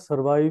cannot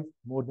survive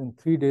more than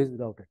 3 days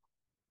without it.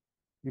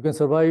 You can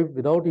survive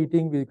without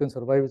eating, we can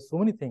survive with so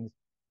many things,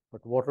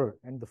 but water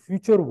and the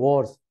future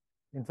wars.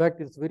 In fact,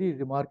 it's very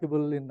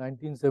remarkable. In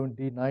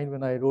 1979,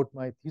 when I wrote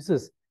my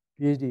thesis,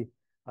 PhD,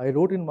 I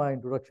wrote in my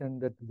introduction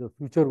that the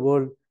future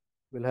world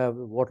will have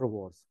water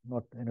wars,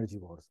 not energy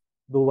wars.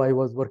 Though I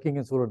was working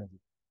in solar energy,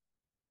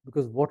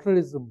 because water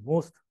is the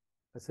most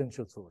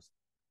essential source.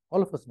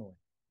 All of us know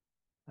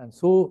it. And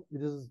so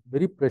it is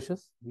very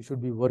precious. We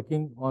should be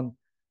working on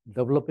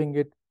developing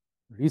it,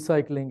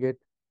 recycling it,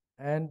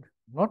 and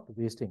not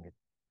wasting it.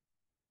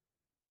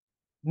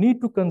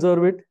 Need to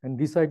conserve it and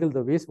recycle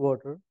the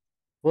wastewater,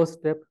 first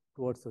step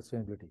towards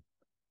sustainability.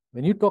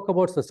 When you talk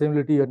about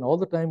sustainability, and all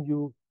the time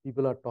you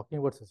people are talking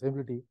about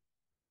sustainability,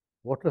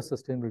 water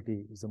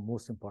sustainability is the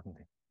most important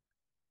thing.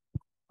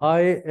 I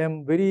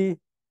am very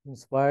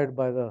inspired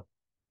by the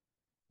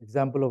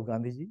example of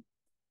Gandhiji.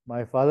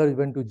 My father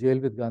went to jail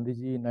with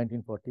Gandhiji in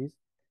 1940s,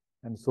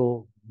 and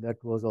so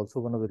that was also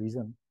one of the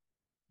reasons.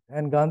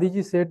 And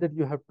Gandhiji said that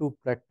you have to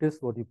practice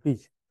what you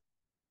preach.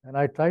 And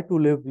I try to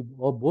live,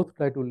 or both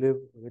try to live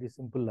a very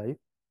simple life.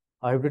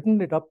 I have written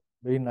it up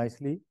very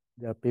nicely.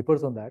 There are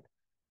papers on that,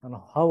 on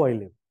how I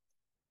live.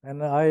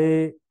 And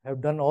I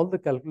have done all the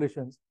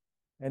calculations.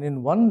 And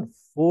in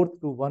 1/4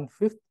 to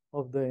 1/5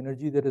 of the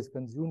energy that is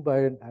consumed by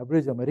an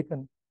average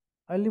American,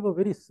 I live a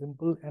very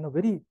simple and a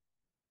very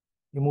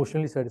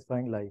emotionally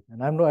satisfying life.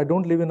 And I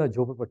don't live in a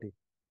jhopapatti.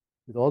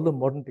 With all the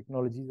modern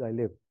technologies, I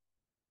live.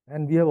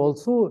 And we have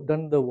also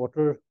done the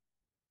water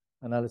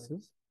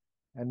analysis,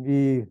 and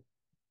we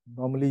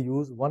normally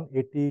use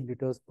 180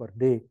 liters per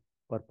day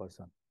per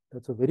person.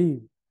 That's a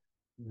very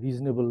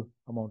reasonable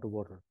amount of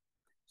water.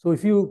 So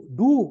if you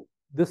do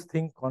this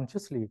thing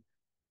consciously,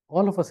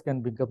 all of us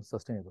can become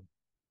sustainable.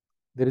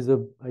 There is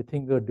I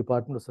think, a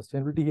Department of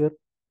Sustainability here.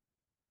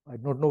 I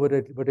don't know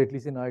whether, but at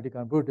least in IIT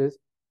Kanpur it is.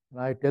 And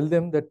I tell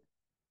them that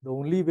the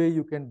only way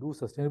you can do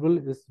sustainable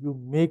is you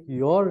make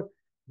your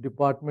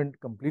department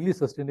completely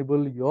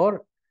sustainable,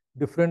 your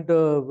different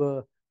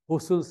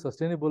hostels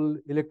sustainable,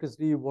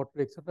 electricity,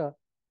 water, etc.,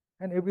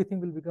 and everything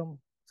will become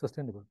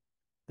sustainable.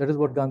 That is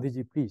what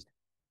Gandhiji preached.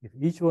 If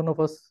each one of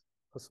us,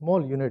 a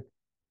small unit,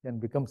 can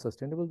become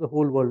sustainable, the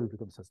whole world will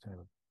become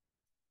sustainable.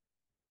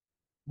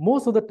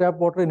 Most of the tap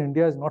water in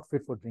India is not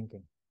fit for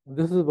drinking. And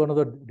this is one of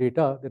the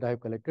data that I have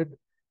collected.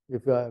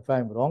 If I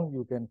am wrong,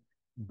 you can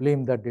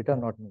blame that data,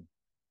 not me.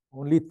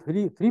 Only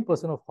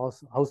 3% of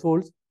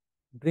households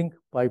drink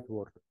piped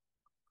water,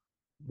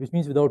 which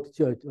means without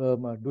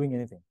doing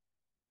anything.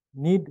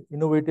 Need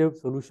innovative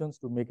solutions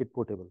to make it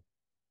potable.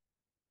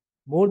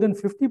 More than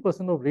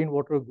 50% of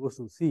rainwater goes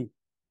to sea,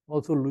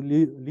 also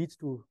leads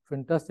to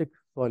fantastic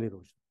soil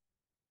erosion.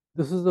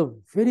 This is a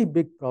very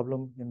big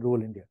problem in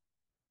rural India.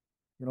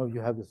 You know,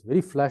 you have this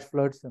very flash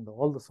floods and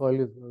all the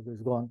soil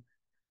is gone.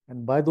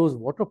 And by those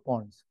water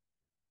ponds,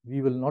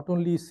 we will not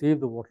only save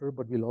the water,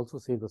 but we'll also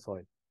save the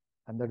soil.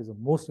 And that is the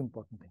most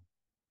important thing.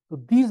 So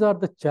these are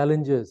the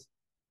challenges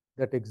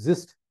that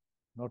exist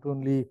not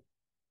only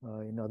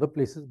in other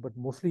places, but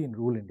mostly in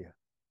rural India.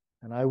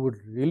 And I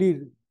would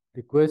really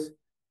request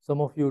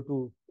some of you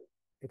to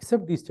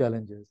accept these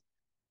challenges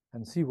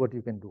and see what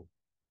you can do.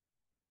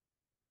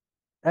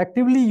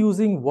 Actively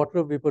using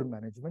water vapor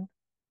management,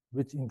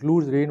 which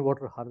includes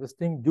rainwater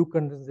harvesting, dew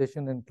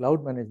condensation, and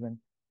cloud management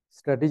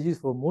strategies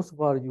for most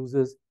of our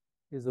users,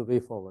 is a way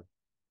forward.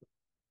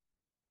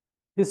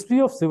 History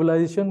of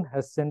civilization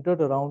has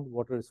centered around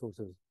water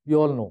resources. We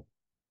all know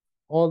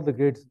all the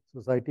great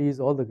societies,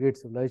 all the great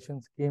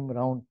civilizations came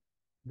around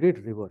great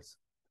rivers.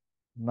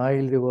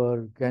 Nile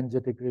River,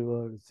 Gangetic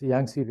River,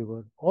 Yangtze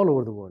River, all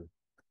over the world,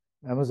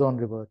 Amazon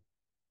River,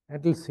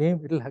 and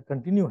it'll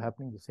continue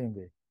happening the same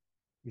way.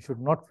 We should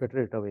not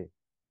fritter it away.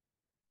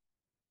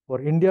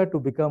 For India to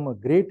become a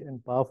great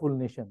and powerful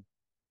nation,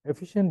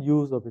 efficient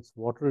use of its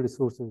water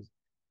resources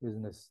is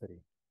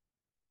necessary.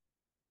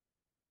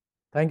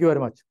 Thank you very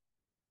much.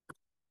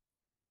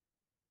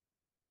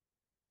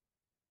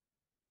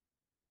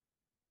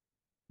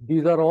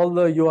 These are all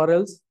the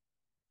URLs.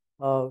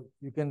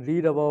 You can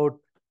read about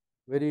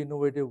very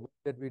innovative work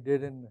that we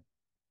did in.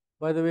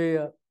 By the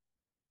way,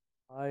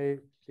 I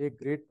take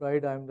great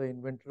pride. I'm the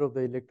inventor of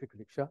the electric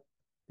rickshaw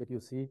that you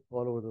see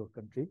all over the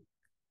country.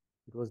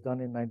 It was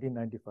done in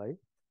 1995.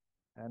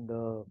 And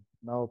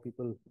now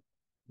people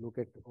look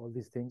at all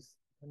these things.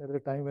 And at the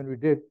time when we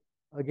did,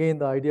 again,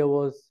 the idea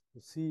was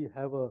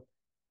to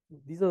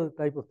these are the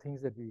type of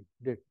things that we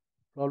did.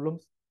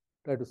 Problems,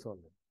 try to solve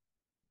them.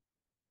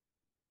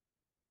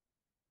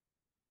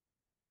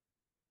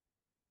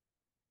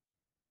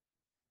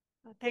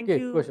 Thank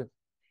you. Question.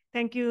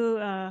 Thank you,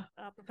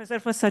 Professor,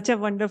 for such a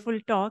wonderful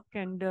talk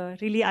and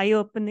really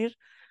eye-opener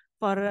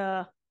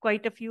for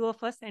quite a few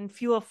of us. And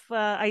few of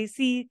I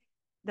see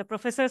the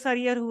professors are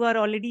here who are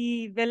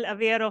already well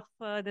aware of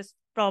this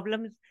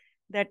problems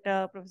that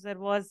Professor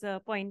was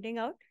pointing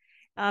out.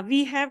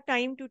 We have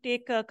time to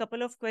take a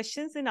couple of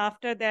questions, and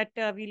after that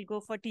we'll go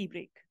for tea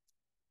break.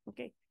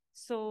 Okay.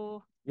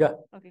 So yeah.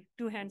 Okay.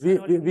 2 hands.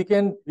 We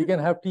can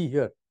have tea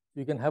here.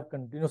 You can have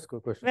continuous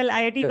questions. Well,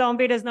 IIT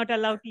Bombay does not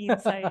allow tea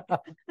inside.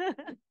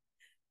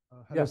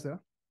 Hello, sir.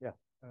 Yeah.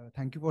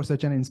 Thank you for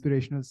such an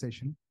inspirational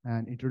session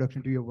and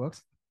introduction to your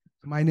works.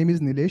 So my name is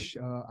Nilesh.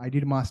 I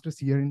did master's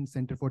here in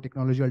Center for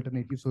Technology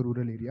Alternatives for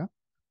Rural Area.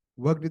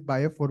 Worked with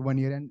Bayer for 1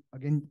 year and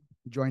again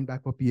joined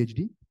back for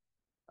PhD.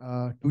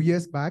 2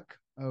 years back,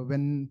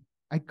 when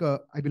I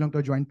belong to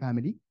a joint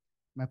family.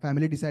 My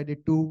family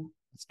decided to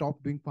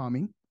stop doing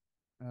farming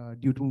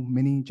due to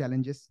many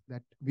challenges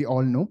that we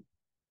all know.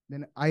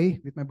 Then I,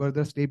 with my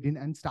brother, stepped in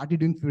and started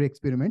doing few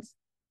experiments.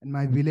 And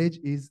my village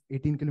is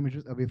 18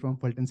 kilometers away from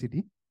Fulton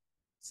City.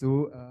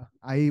 So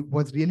I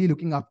was really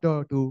looking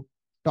after to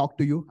talk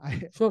to you.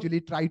 I actually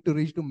tried to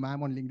reach to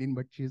ma'am on LinkedIn,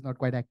 but she's not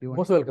quite active.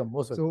 Most welcome.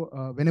 Most welcome.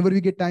 So whenever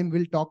we get time,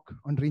 we'll talk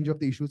on range of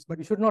the issues. But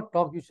you should not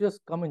talk. You should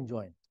just come and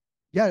join.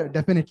 Yeah,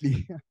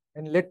 definitely.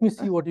 And let me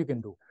see what you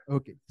can do.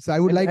 Okay. So I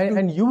would like to.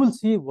 And you will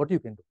see what you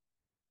can do.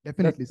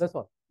 Definitely. That's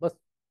all. But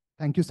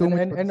thank you so much.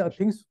 And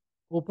things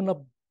open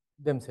up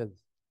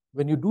themselves.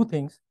 When you do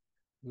things,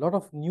 a lot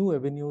of new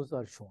avenues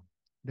are shown.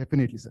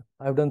 Definitely, sir.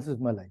 I've done this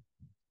in my life.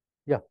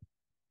 Yeah.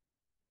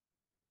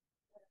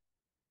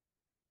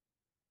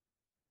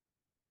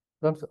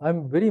 So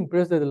I'm very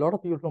impressed that a lot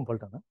of people from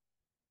Fulton.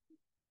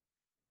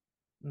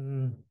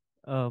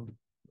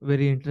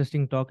 Very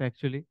interesting talk,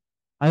 actually.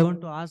 I want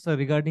to ask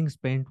regarding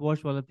spent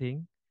wash wala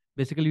thing.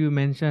 Basically, you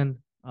mentioned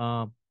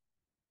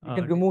you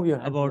can remove your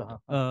hand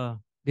about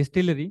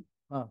distillery.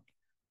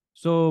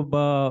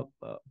 So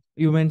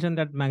you mentioned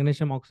that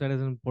magnesium oxide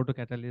is a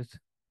photocatalyst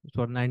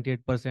for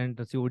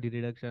 98% COD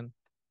reduction.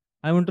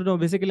 I want to know,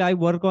 basically, I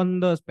work on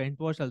the spent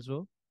wash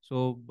also.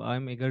 So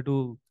I'm eager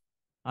to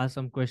ask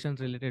some questions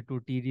related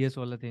to TDS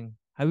wala thing.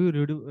 Have you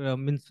related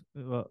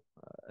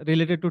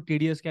to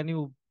TDS? Can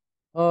you?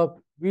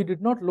 We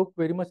did not look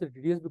very much at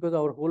TDS because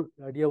our whole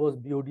idea was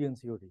BOD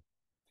and COD.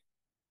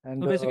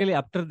 And so basically,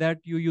 after that,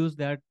 you use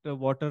that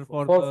water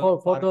for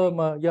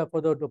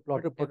the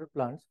plotted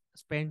plants.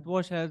 Spent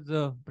wash has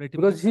pretty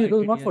because much see, it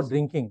was not for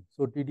drinking.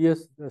 So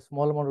TDS, a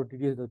small amount of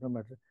TDS does not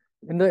matter.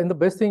 And the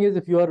best thing is,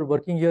 if you are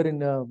working here in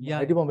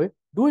IIT Bombay,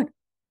 do it.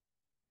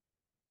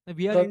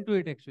 We are into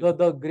it actually.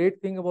 The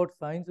great thing about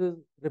science is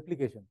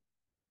replication.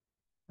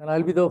 And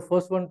I'll be the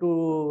first one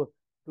to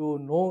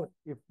know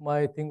if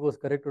my thing was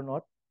correct or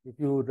not. If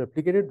you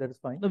replicate it, that is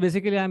fine. No,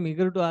 basically, I'm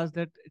eager to ask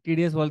that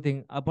TDS whole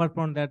thing. Apart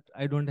from that,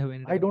 I don't have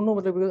any. I don't know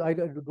because I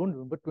don't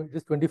remember.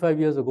 Just 25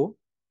 years ago,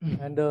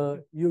 and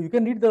you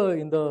can read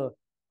in the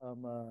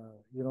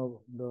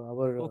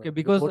our. Okay,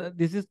 because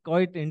this is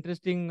quite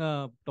interesting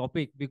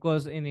topic,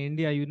 because in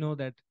India, you know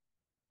that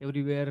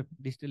everywhere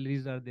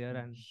distilleries are there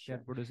and they are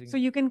producing. So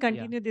you can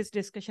continue this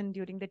discussion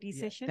during the tea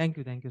session.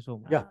 Thank you so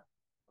much. Yeah.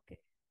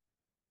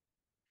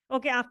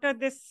 Okay, after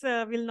this,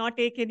 we'll not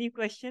take any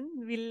question.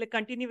 We'll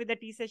continue with the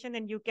tea session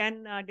and you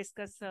can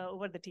discuss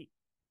over the tea.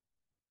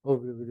 Oh,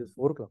 it is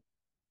 4 o'clock.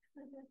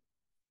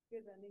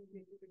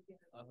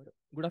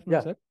 Good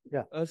afternoon, sir.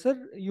 Yeah.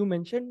 Sir, you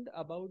mentioned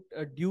about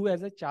dew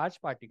as a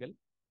charged particle.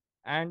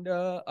 And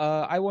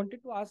I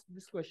wanted to ask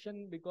this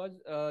question because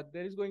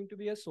there is going to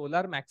be a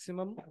solar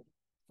maximum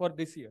for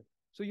this year.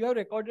 So you have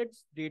recorded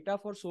data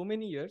for so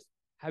many years.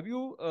 Have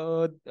you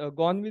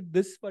gone with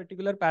this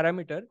particular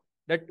parameter,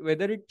 that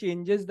whether it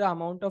changes the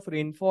amount of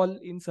rainfall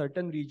in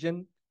certain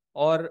region,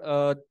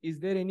 or is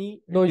there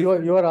any? No,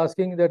 you are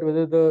asking that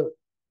whether the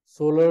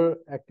solar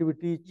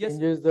activity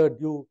changes the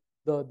dew,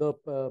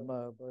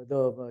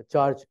 the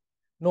charge.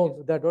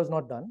 No, that was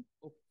not done.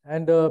 Okay.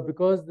 And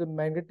because the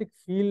magnetic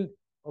field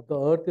of the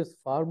earth is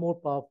far more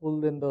powerful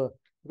than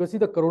because see,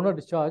 the corona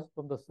discharge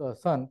from the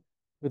sun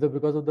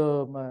because of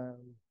the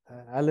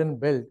Allen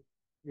belt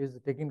is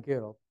taken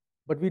care of,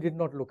 but we did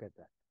not look at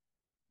that.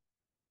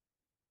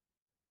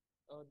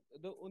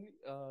 The only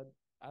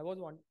I was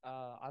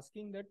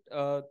asking that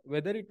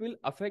whether it will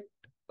affect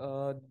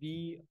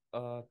the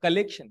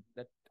collection.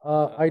 That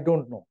I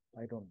don't know.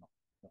 No.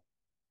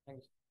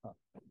 Thanks.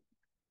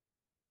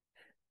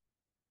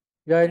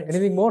 Yeah.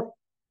 Anything more?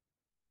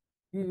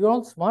 You're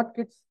all smart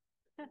kids.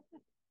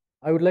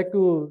 I would like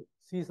to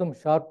see some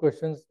sharp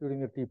questions during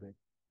the tea break.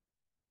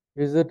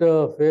 Is it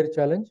a fair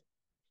challenge?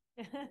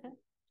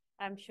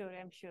 I'm sure.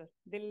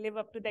 They'll live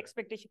up to the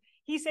expectation.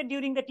 He said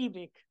during the tea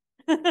break.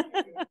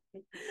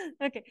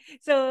 Okay.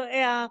 So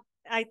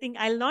I think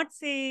I'll not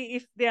say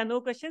if there are no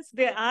questions.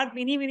 There are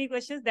many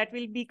questions that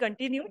will be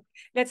continued.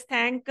 Let's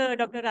thank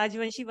Dr.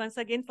 Rajvanshi once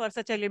again for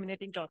such a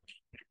illuminating talk.